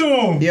 Talk to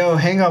him. Yo,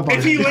 hang up on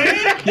If he him.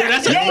 lands,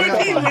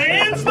 if he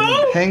lands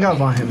though, Hang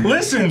up on him.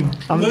 listen.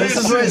 This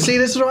is what. See,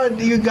 this is what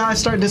you guys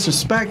start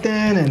disrespecting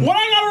and. What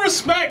I gotta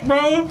respect,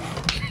 bro?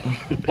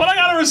 What I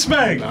gotta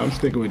respect? I'm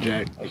sticking with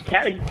Jack.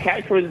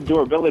 Katakuri's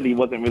durability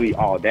wasn't really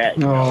all that.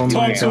 Oh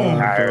my Talk to him.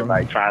 god.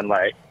 Like trying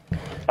to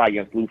fight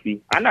against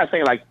Luffy. I'm not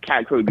saying like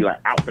Katakuri would be like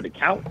out for the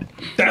count.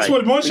 That's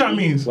what one shot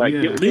means. Like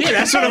Yeah,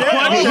 that's what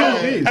one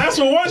shot is. That's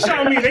what one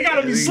shot means. They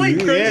gotta be sleep,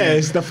 Chris.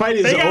 Yes, the fight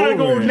is They gotta over.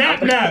 go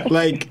nap.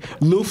 Like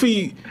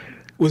Luffy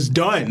was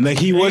done. Like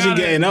he wasn't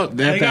getting up.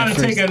 They gotta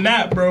take a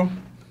nap, bro.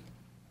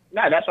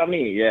 Nah, that's what I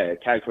mean. Yeah,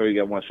 category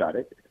get one shot.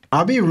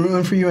 I'll be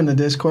rooting for you in the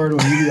Discord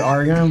when you be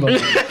arguing, but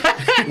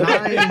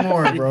not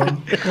anymore, bro.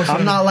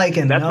 I'm not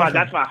liking That's nothing.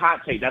 that's my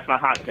hot take. That's my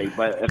hot take.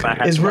 But if I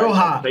had It's to real write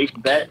hot. a safe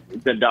bet,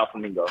 then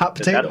Doflamingo. Hot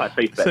potato. That's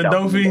my safe bet. Said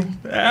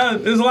Dofi.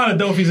 There's a lot of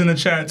Dofis in the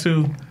chat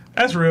too.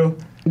 That's real.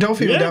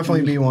 Dofi would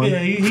definitely be one, Yeah,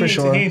 he for ain't,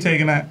 sure. he ain't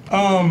taking that.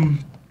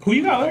 Who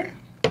you got, Larry?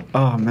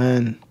 Oh,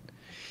 man.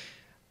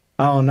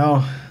 I don't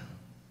know.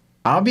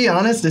 I'll be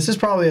honest, this is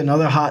probably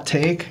another hot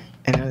take,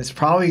 and it's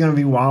probably going to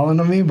be wilding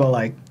to me, but,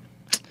 like,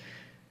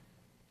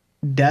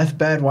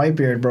 Deathbed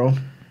Whitebeard, bro.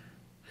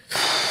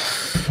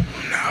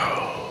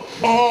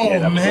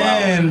 Oh,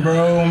 man,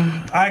 bro.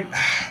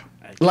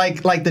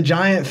 Like the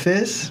giant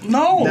fist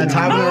No. that's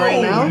happening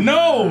right now?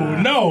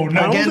 No.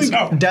 Against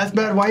No.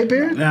 Deathbed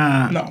Whitebeard?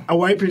 No. A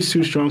Whitebeard's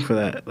too strong for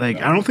that.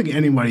 Like, I don't think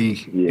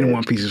anybody in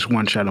One Piece is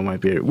one shot on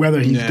Whitebeard. Whether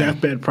he's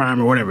Deathbed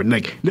Prime or whatever.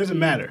 Like, it doesn't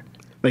matter.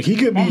 Like, he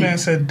could be. My man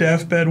said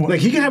deathbed. Like,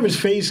 he could have his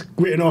face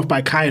written off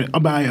by Akainu.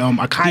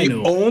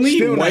 The only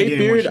Still not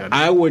getting one Whitebeard shot.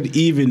 I would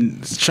even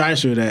try to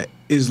show that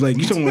is like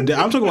you talking about.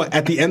 I'm talking about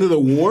at the end of the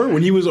war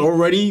when he was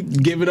already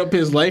giving up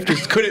his life,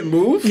 just couldn't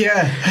move.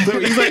 Yeah. So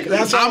he's like,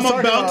 That's what I'm I'm talking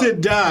about to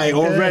about. die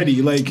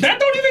already. Like That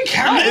don't even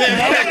count.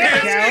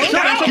 that's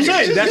what I'm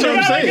saying. That's what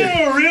I'm saying. You gotta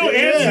give a real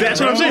answer. That's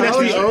what I'm saying. That's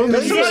the only.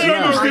 That's That's the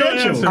real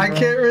answer. answer, I bro.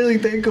 can't really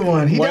think of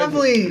one. He White-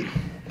 definitely...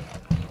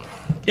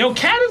 Yo,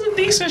 Cat is a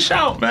decent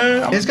shout,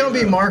 man. It's going to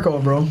be Marco,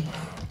 bro.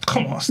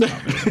 Come on, stop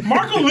it.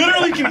 Marco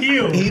literally can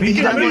heal. He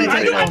can definitely I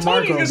takes told out you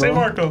Marco, he can say bro.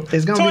 Marco.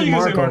 It's gonna Told be you he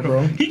can say Marco,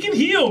 bro. He can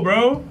heal,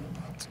 bro.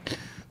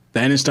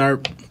 That didn't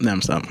start. No,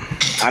 I'm stopping.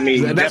 I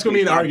mean, That's gonna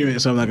be an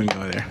argument, so I'm not gonna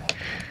go there.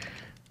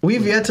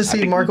 We've yet to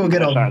see Marco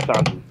get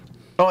a...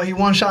 Oh, he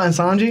one-shot in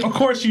Sanji? Of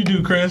course you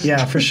do, Chris.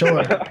 Yeah, for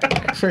sure.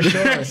 For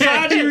sure.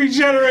 Sanji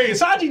regenerated.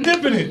 Sanji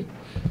dipping it.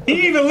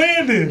 He even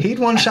landed. He'd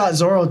one-shot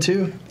Zoro,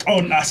 too. Oh,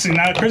 nah, see,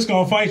 now Chris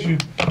gonna fight you.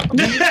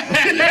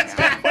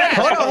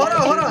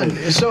 Hold on.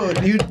 So,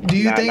 do you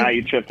think... Now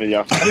you tripping,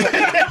 y'all.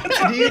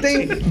 Do you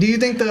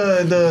think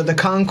the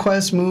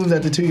conquest move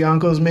that the two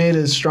Yonkos made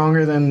is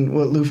stronger than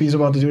what Luffy's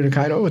about to do to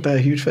Kaido with that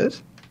huge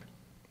fist?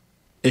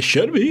 It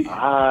should be.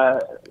 That's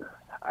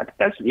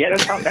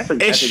a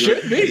It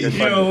should be.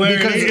 Yo, Larry,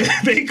 Because-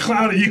 they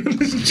clouded you in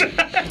this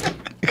chat.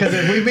 Because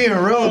if we being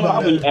real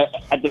about it,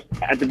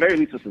 At the very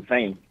least, it's the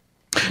same.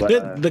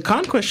 But, The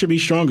conquest should be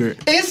stronger.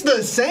 it's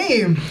the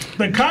same.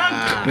 The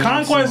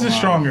conquest is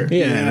stronger.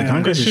 Yeah, the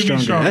conquest it is should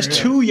be stronger. That's yeah.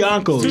 two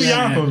Yonkos. Two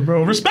Yonkos,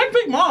 bro. Respect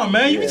Big Mom,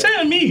 man. You be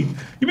saying me.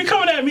 You be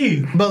coming at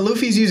me. But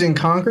Luffy's using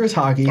Conqueror's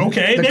Haki.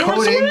 Okay, the they were- so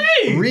coding, were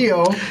they.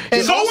 Rio.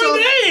 And So also, were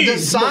they. the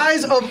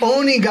size of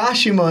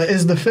Onigashima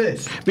is the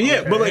fist. But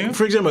yeah, but like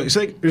for example, it's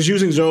like it's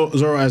using Zoro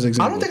as an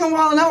example. I don't think I'm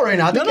wilding out right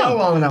now. I think I'm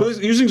wilding out.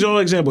 But using Zoro as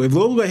an example, if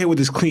Lolo got hit with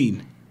this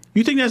clean,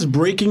 you think that's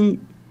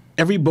breaking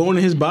every bone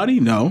in his body?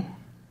 No.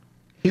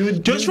 He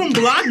would Just from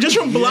blocking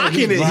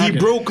it, he blocking.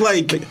 broke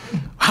like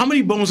how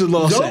many bones did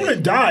Law Zoro would say?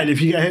 have died if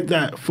he got hit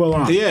that full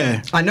on.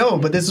 Yeah. I know,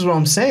 but this is what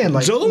I'm saying.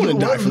 Like, Zoro wouldn't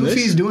what die for this.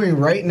 Luffy's doing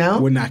right now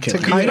Would not kill to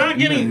him. He's Kaido. not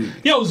getting.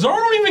 Yo, Zoro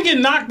don't even get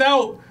knocked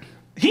out.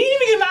 He didn't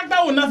even get knocked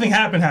out when nothing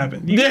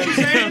happened. You know what I'm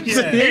saying?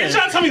 Yeah. You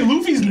trying to tell me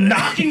Luffy's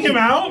knocking him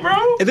out, bro?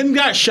 And then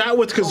got shot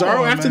with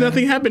Kizaru after man.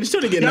 nothing happened. He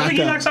still didn't get You don't knocked think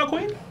he out. knocks out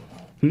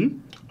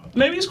Queen?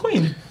 Maybe it's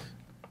Queen.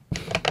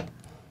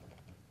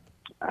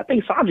 I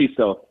think Sanji's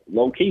still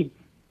low key.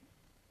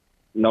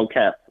 No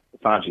cap,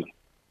 Sanji.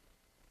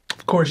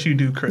 Of course you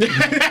do, Chris.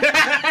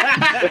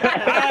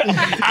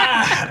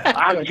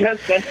 I'm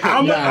just saying.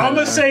 I'm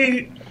gonna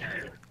say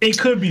it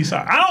could be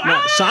Sanji.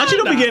 Sanji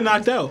don't be getting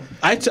knocked out.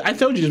 I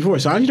told you this before.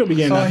 Sanji don't be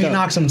getting Oh, knocked he out.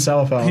 knocks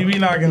himself out. He be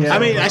knocking. Yeah. I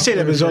mean, I say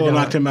that, but Zoro Forgot.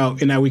 knocked him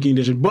out in that weekend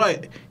edition.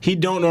 But he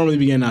don't normally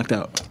be getting knocked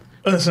out.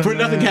 Listen, For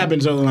nothing man.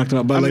 happened, Zoro knocked him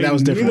out. But like that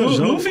was different.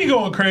 Luffy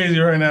going crazy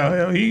right now.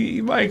 Yo.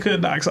 He might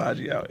could knock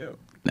Sanji out. Yo.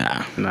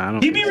 Nah. I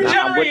don't He be I'm with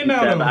regenerating you,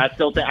 now. Seb.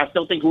 Though. I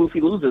still think Luffy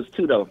loses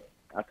too, though.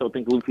 I still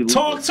think Luffy loses.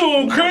 Talk to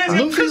him, Chris.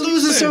 Luffy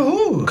loses to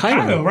who?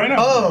 Kaido right now.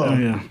 Oh,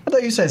 yeah. I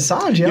thought you said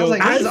Sanji. I was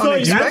like, this is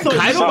unexpected.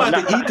 Kaido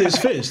about to eat this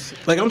fist.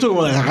 Like I'm talking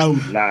about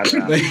like,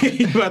 Nah. like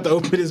he's about to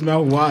open his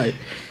mouth wide.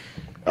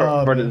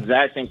 For the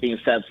exact same thing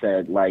Seb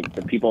said, like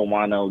the people in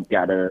Wano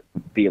gotta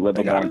be a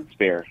little bit more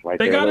spare. Like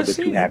they they're a gotta little bit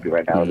see too it. happy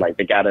right now. Like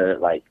they gotta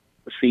like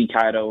see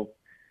Kaido.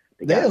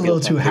 They're a little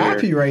too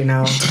happy right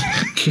now.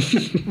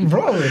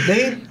 Bro,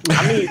 they...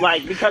 I mean,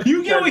 like because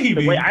You get what he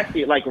the mean. way I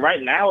see it, like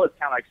right now it's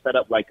kind of like set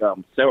up like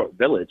Syrup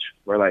Village,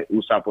 where like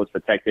Usopp was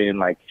protecting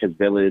like his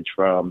village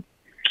from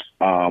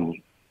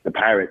the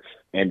pirates,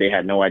 and they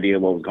had no idea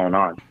what was going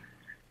on.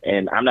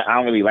 And I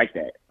don't really like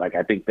that. Like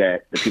I think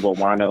that the people of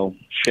Wano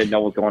should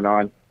know what's going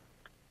on.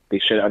 They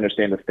should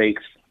understand the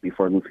stakes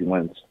before Luffy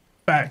wins.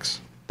 Facts.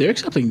 They're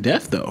accepting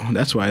death though.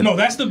 That's why. No,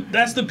 that's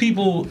the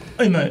people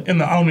in the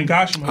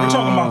Onigashima. We're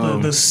talking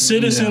about the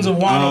citizens of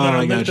Wano that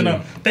I are got lifting you.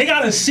 up. They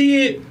gotta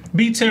see it,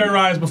 be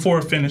terrorized before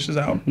it finishes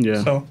out.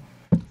 Yeah. So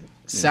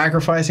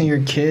Sacrificing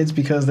your kids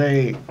because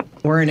they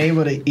weren't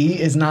able to eat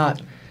is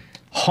not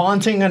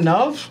haunting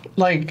enough.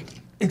 Like,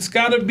 It's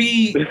gotta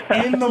be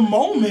in the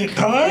moment,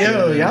 huh?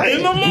 Yo, yeah. In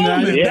the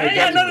moment. Yeah, that ain't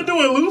had nothing to do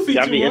with Luffy.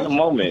 Gotta be in too. the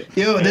moment.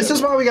 Yo, this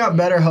is why we got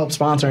BetterHelp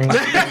sponsoring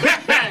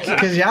us.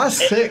 Because y'all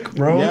sick,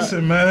 bro.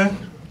 Listen, man.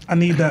 I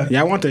need that.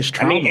 Yeah, I want this I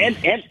trauma. mean,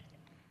 and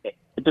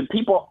the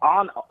people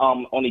on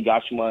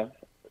Onigashima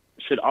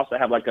should also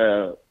have like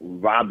a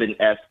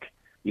Robin-esque,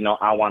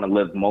 I want to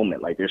live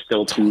moment. Like they're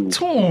still too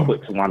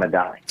quick to want to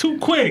die. Too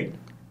quick.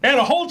 They had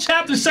a whole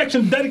chapter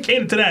section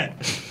dedicated to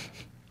that.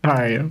 All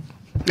right.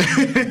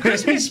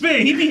 Crispy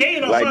Spin. He be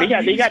hating on Like they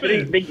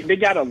something.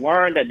 got to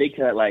learn that they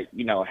could have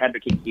their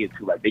cake here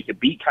too. Like they could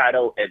beat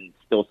Kaido and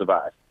still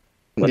survive,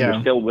 but Yeah.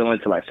 they're still willing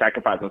to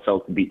sacrifice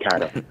themselves to beat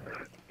Kaido.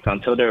 So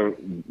until they're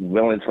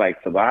willing to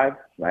survive,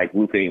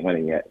 Luffy ain't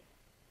winning yet.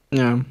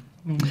 Yeah.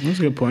 That's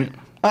a good point.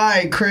 All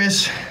right,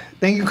 Chris.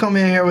 Thank you for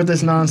coming in here with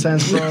this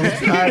nonsense, bro.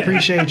 I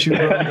appreciate you,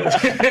 bro.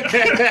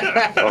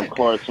 Of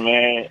course,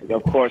 man.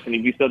 Of course. And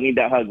if you still need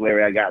that hug,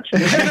 Larry, I got you.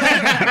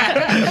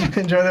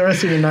 Enjoy the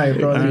rest of your night,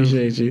 bro. I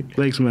appreciate you.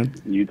 Thanks, man.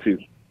 You too.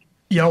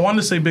 Yeah, I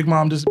wanted to say Big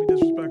Mom just to be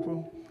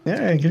disrespectful.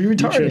 Yeah, because you're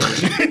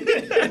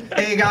retarded.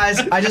 Hey guys,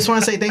 I just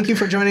want to say thank you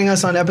for joining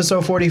us on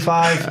episode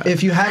 45.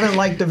 If you haven't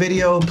liked the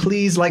video,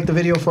 please like the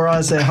video for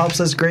us. It helps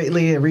us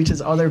greatly. It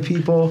reaches other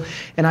people.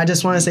 And I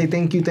just want to say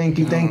thank you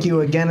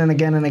again and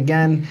again and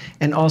again.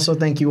 And also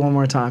thank you one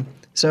more time.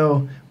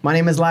 So my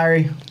name is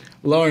Larry.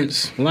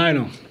 Lawrence,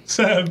 Lionel.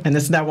 Seb. And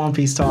this is That One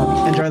Piece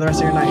Talk. Enjoy the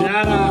rest of your night.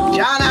 Jana.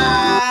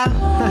 Jana!